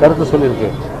ஒரு கருத்து சொல்லியிருக்கு.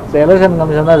 ஸோ எலெக்ஷன்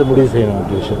கமிஷன் தான் அது முடிவு செய்யணும்.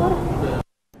 அந்த விஷயம்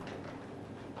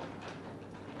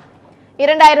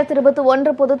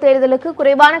 2021 பொதுத் தேர்தலுக்கு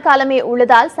குறைவான காலமே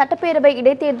உள்ளதால் சட்டப்பேரவை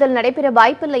இடைத்தேர்தல் நடைபெற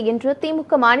வாய்ப்பில்லை என்று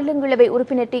திமுக மாநிலங்களவை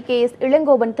உறுப்பினர் TKS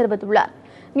இளங்கோவன் தெரிவித்துள்ளார்.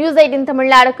 News18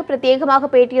 தமிழ்நாடுக்கு பிரத்யேகமாக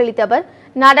பேட்டியளித்த அவர்,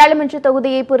 நாடாளுமன்ற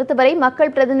தொகுதியை பொறுத்தவரை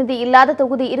மக்கள் பிரதிநிதி இல்லாத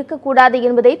தொகுதி இருக்கக்கூடாது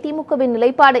என்பதே திமுகவின்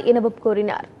நிலைப்பாடு எனவும்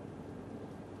கூறினார்.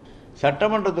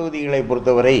 சட்டமன்ற தொகுதிகளை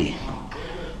பொறுத்தவரை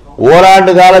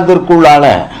ஓராண்டு காலத்திற்குள்ளான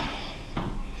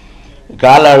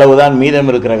கால அளவுதான் மீதம்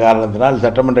இருக்கிற காரணத்தினால்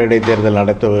சட்டமன்ற இடைத்தேர்தல்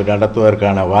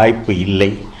நடத்துவதற்கான வாய்ப்பு இல்லை.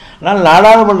 ஆனால்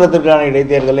நாடாளுமன்றத்திற்கான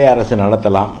இடைத்தேர்தலை அரசு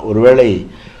நடத்தலாம். ஒருவேளை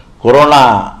கொரோனா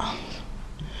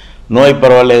நோய்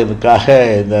பரவலுக்காக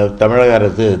இந்த தமிழக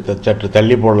அரசு சற்று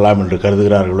தள்ளி போடலாம் என்று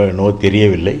கருதுகிறார்களோ என்னவோ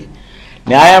தெரியவில்லை.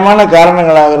 நியாயமான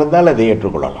காரணங்களாக இருந்தால் அதை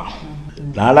ஏற்றுக்கொள்ளலாம்.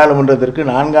 நாடாளுமன்றத்திற்கு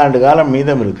 4 ஆண்டு காலம்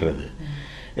மீதம் இருக்கிறது.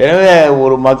 எனவே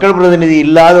ஒரு மக்கள் பிரதிநிதி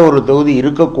இல்லாத ஒரு தொகுதி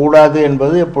இருக்கக்கூடாது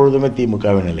என்பது எப்பொழுதுமே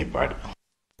திமுகவின் நிலைப்பாடு.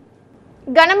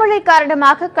 கனமழை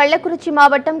காரணமாக கள்ளக்குறிச்சி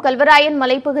மாவட்டம் கல்வராயன்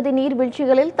மலைப்பகுதி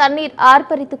நீர்வீழ்ச்சிகளில் தண்ணீர்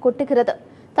ஆர்ப்பரித்து கொட்டுகிறது.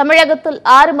 தமிழகத்தில்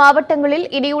 6 மாவட்டங்களில்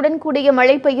இடியுடன் கூடிய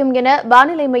மழை பெய்யும் என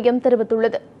வானிலை மையம்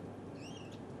தெரிவித்துள்ளது.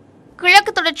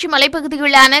 கிழக்கு தொடர்ச்சி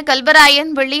மலைப்பகுதிகளான கல்வராயன்,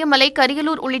 வெள்ளியமலை,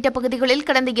 கரியலூர் உள்ளிட்ட பகுதிகளில்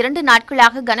கடந்த 2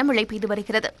 நாட்களாக கனமழை பெய்து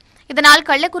வருகிறது. இதனால்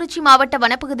கள்ளக்குறிச்சி மாவட்ட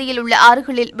வனப்பகுதியில் உள்ள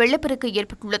ஆறுகளில் வெள்ளப்பெருக்கு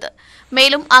ஏற்பட்டுள்ளது.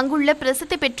 மேலும் அங்குள்ள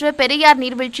பிரசித்தி பெற்ற பெரியார்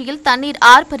நீர்வீழ்ச்சியில் தண்ணீர்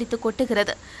ஆர்ப்பரித்து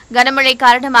கொட்டுகிறது. கனமழை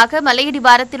காரணமாக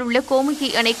மலையடிவாரத்தில் உள்ள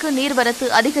கோமுகி அணைக்கு நீர்வரத்து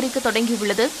அதிகரிக்க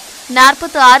தொடங்கியுள்ளது.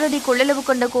 46 அடி கொள்ளளவு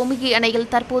கொண்ட கோமுகி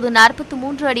அணையில் தற்போது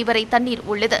 43 அடி வரை தண்ணீர்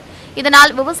உள்ளது.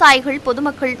 இதனால் விவசாயிகள்,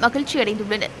 பொதுமக்கள்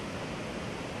மகிழ்ச்சியடைந்துள்ளனர்.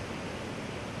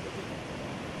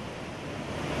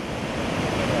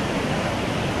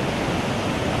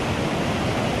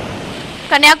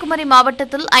 கன்னியாகுமரி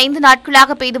மாவட்டத்தில் 5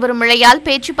 நாட்களாக பெய்து வரும் மழையால்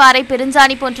பேச்சிப்பாறை,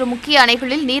 பெருஞ்சாணி போன்ற முக்கிய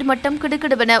அணைகளில் நீர்மட்டம்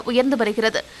கிடுகிடுவென உயர்ந்து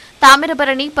வருகிறது.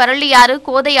 தாமிரபரணி, பரளியாறு,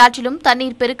 கோதை ஆற்றிலும்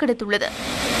தண்ணீர் பெருக்கெடுத்துள்ளது.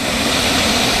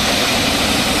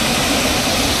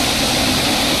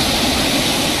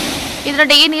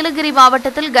 இதனிடையே நீலகிரி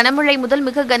மாவட்டத்தில் கனமழை முதல்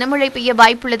மிக கனமழை பெய்ய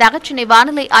வாய்ப்புள்ளதாக சென்னை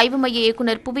வானிலை ஆய்வு மைய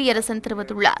இயக்குநர் புவியரசன்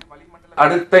தெரிவித்துள்ளார்.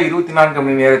 அடுத்த 24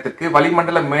 மணி நேரத்திற்கு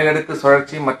வளிமண்டல மேலடுக்கு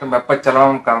சுழற்சி மற்றும்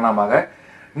வெப்பச்சலனம் காரணமாக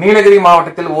நீலகிரி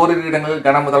மாவட்டத்தில் ஓரிரு இடங்களில்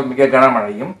கன முதல் மிக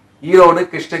கனமழையும், ஈரோடு,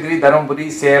 கிருஷ்ணகிரி, தருமபுரி,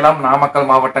 சேலம், நாமக்கல்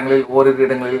மாவட்டங்களில் ஓரிரு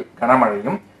இடங்களில்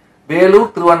கனமழையும்,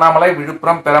 வேலூர், திருவண்ணாமலை,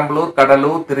 விழுப்புரம், பெரம்பலூர்,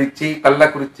 கடலூர், திருச்சி,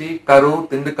 கள்ளக்குறிச்சி, கரூர்,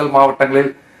 திண்டுக்கல்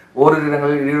மாவட்டங்களில் ஓரிரு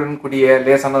இடங்களில் இடியுடன் கூடிய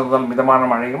லேசான முதல் மிதமான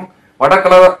மழையும்,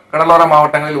 வடகடலோர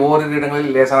மாவட்டங்களில் ஓரிரு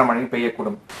இடங்களில் லேசான மழை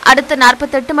பெய்யக்கூடும். அடுத்த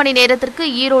 48 மணி நேரத்திற்கு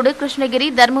ஈரோடு, கிருஷ்ணகிரி,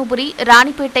 தருமபுரி,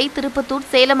 ராணிப்பேட்டை, திருப்பத்தூர்,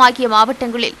 சேலம் ஆகிய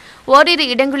மாவட்டங்களில் ஓரிரு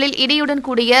இடங்களில் இடியுடன்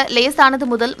கூடிய லேசானது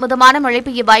முதல் மிதமான மழை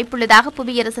பெய்ய வாய்ப்புள்ளதாக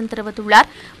புவியரசன் தெரிவித்துள்ளார்.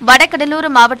 வடகடலோர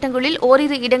மாவட்டங்களில்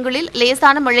ஓரிரு இடங்களில்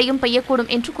லேசான மழையும்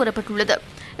பெய்யக்கூடும் என்று கூறப்பட்டுள்ளது.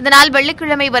 இதனால்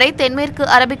வெள்ளிக்கிழமை வரை தென்மேற்கு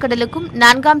அரபிக்கடலுக்கும்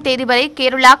 4ஆம் தேதி வரை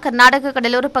கேரளா, கர்நாடக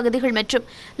கடலோர பகுதிகள் மற்றும்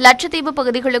லட்சத்தீவு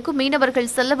பகுதிகளுக்கும்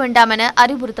மீனவர்கள் செல்ல வேண்டாம் என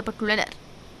அறிவுறுத்தப்பட்டுள்ளனர்.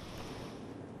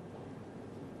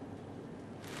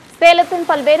 சேலத்தின்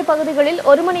பல்வேறு பகுதிகளில்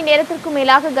 1 மணி நேரத்திற்கும்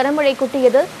மேலாக கனமழை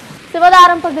கொட்டியது.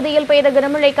 சிவதாரம் பகுதியில் பெய்த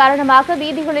கனமழை காரணமாக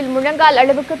வீதிகளில் முழங்கால்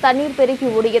அளவுக்கு தண்ணீர் பெருகி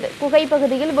ஓடியது. குகை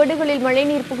பகுதியில் வீடுகளில்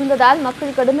மழைநீர் புகுந்ததால்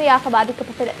மக்கள் கடுமையாக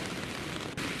பாதிக்கப்பட்டனர்.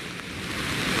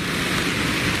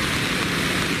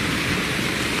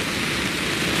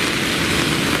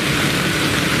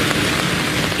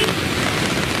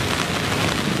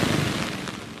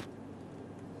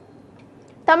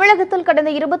 தமிழகத்தில் கடந்த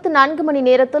 24 மணி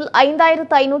நேரத்தில்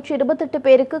 5528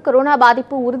 பேருக்கு கொரோனா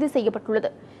பாதிப்பு உறுதி செய்யப்பட்டுள்ளது.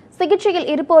 சிகிச்சையில்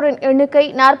இருப்போரின் எண்ணிக்கை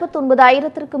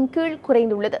 49,000க்கும் கீழ்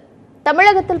குறைந்துள்ளது.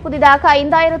 தமிழகத்தில் புதிதாக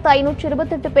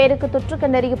 5528 பேருக்கு தொற்று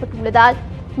கண்டறியப்பட்டுள்ளதால்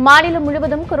மாநிலம்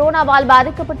முழுவதும் கொரோனாவால்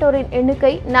பாதிக்கப்பட்டோரின்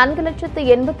எண்ணிக்கை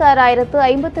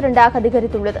 4,86,052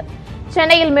 அதிகரித்துள்ளது.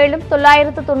 சென்னையில் மேலும்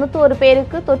 991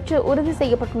 பேருக்கு தொற்று உறுதி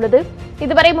செய்யப்பட்டுள்ளது.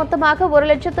 இதுவரை மொத்தமாக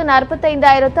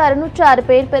 1,45,606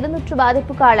 பேர் பெருந்தொற்று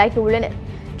பாதிப்புக்கு ஆளாகியுள்ளனர்.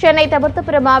 சென்னை தவிர்த்த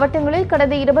பிற மாவட்டங்களில்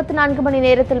கடந்த 24 மணி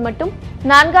நேரத்தில் மட்டும்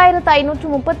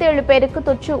 4,537 பேருக்கு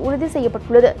தொற்று உறுதி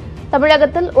செய்யப்பட்டுள்ளது.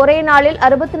 தமிழகத்தில் ஒரே நாளில்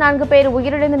 64 பேர்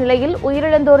உயிரிழந்த நிலையில்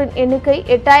உயிரிழந்தோரின் எண்ணிக்கை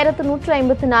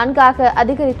 8,154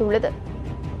 அதிகரித்துள்ளது.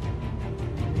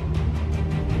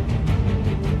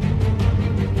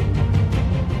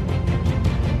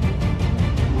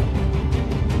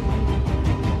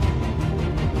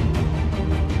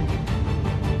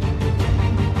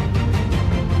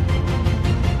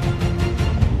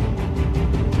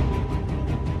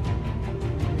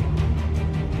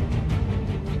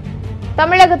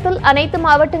 தமிழகத்தில் அனைத்து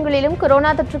மாவட்டங்களிலும்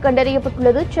கொரோனா தொற்று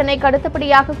கண்டறியப்பட்டுள்ளது. சென்னைக்கு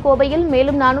அடுத்தபடியாக கோவையில்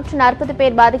மேலும் 440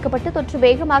 பேர் பாதிக்கப்பட்டு தொற்று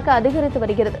வேகமாக அதிகரித்து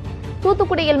வருகிறது.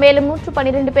 தூத்துக்குடியில் மேலும்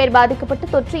 112 பேர் பாதிக்கப்பட்டு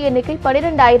தொற்று எண்ணிக்கை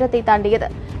 12,000 தாண்டியது.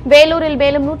 வேலூரில்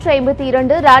மேலும்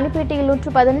 152, ராணிப்பேட்டையில்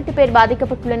 118 பேர்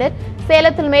பாதிக்கப்பட்டுள்ளனர்.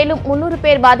 சேலத்தில் மேலும் 300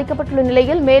 பேர் பாதிக்கப்பட்டுள்ள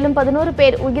நிலையில் மேலும் 11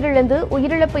 பேர் உயிரிழந்து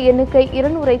உயிரிழப்பு எண்ணிக்கை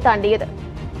 200 தாண்டியது.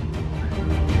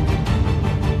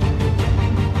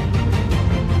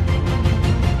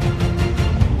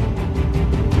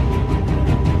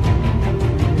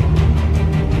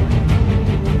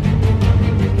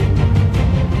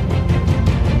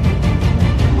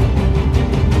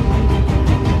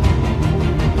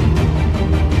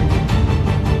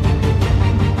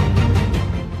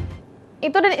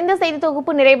 இத்துடன் இந்த செய்தி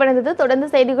தொகுப்பு நிறைவடைந்தது. தொடர்ந்து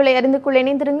செய்திகளை அறிந்து கொள்ள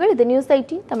இணைந்திருங்கள். இது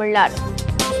News18 தமிழ்நாடு.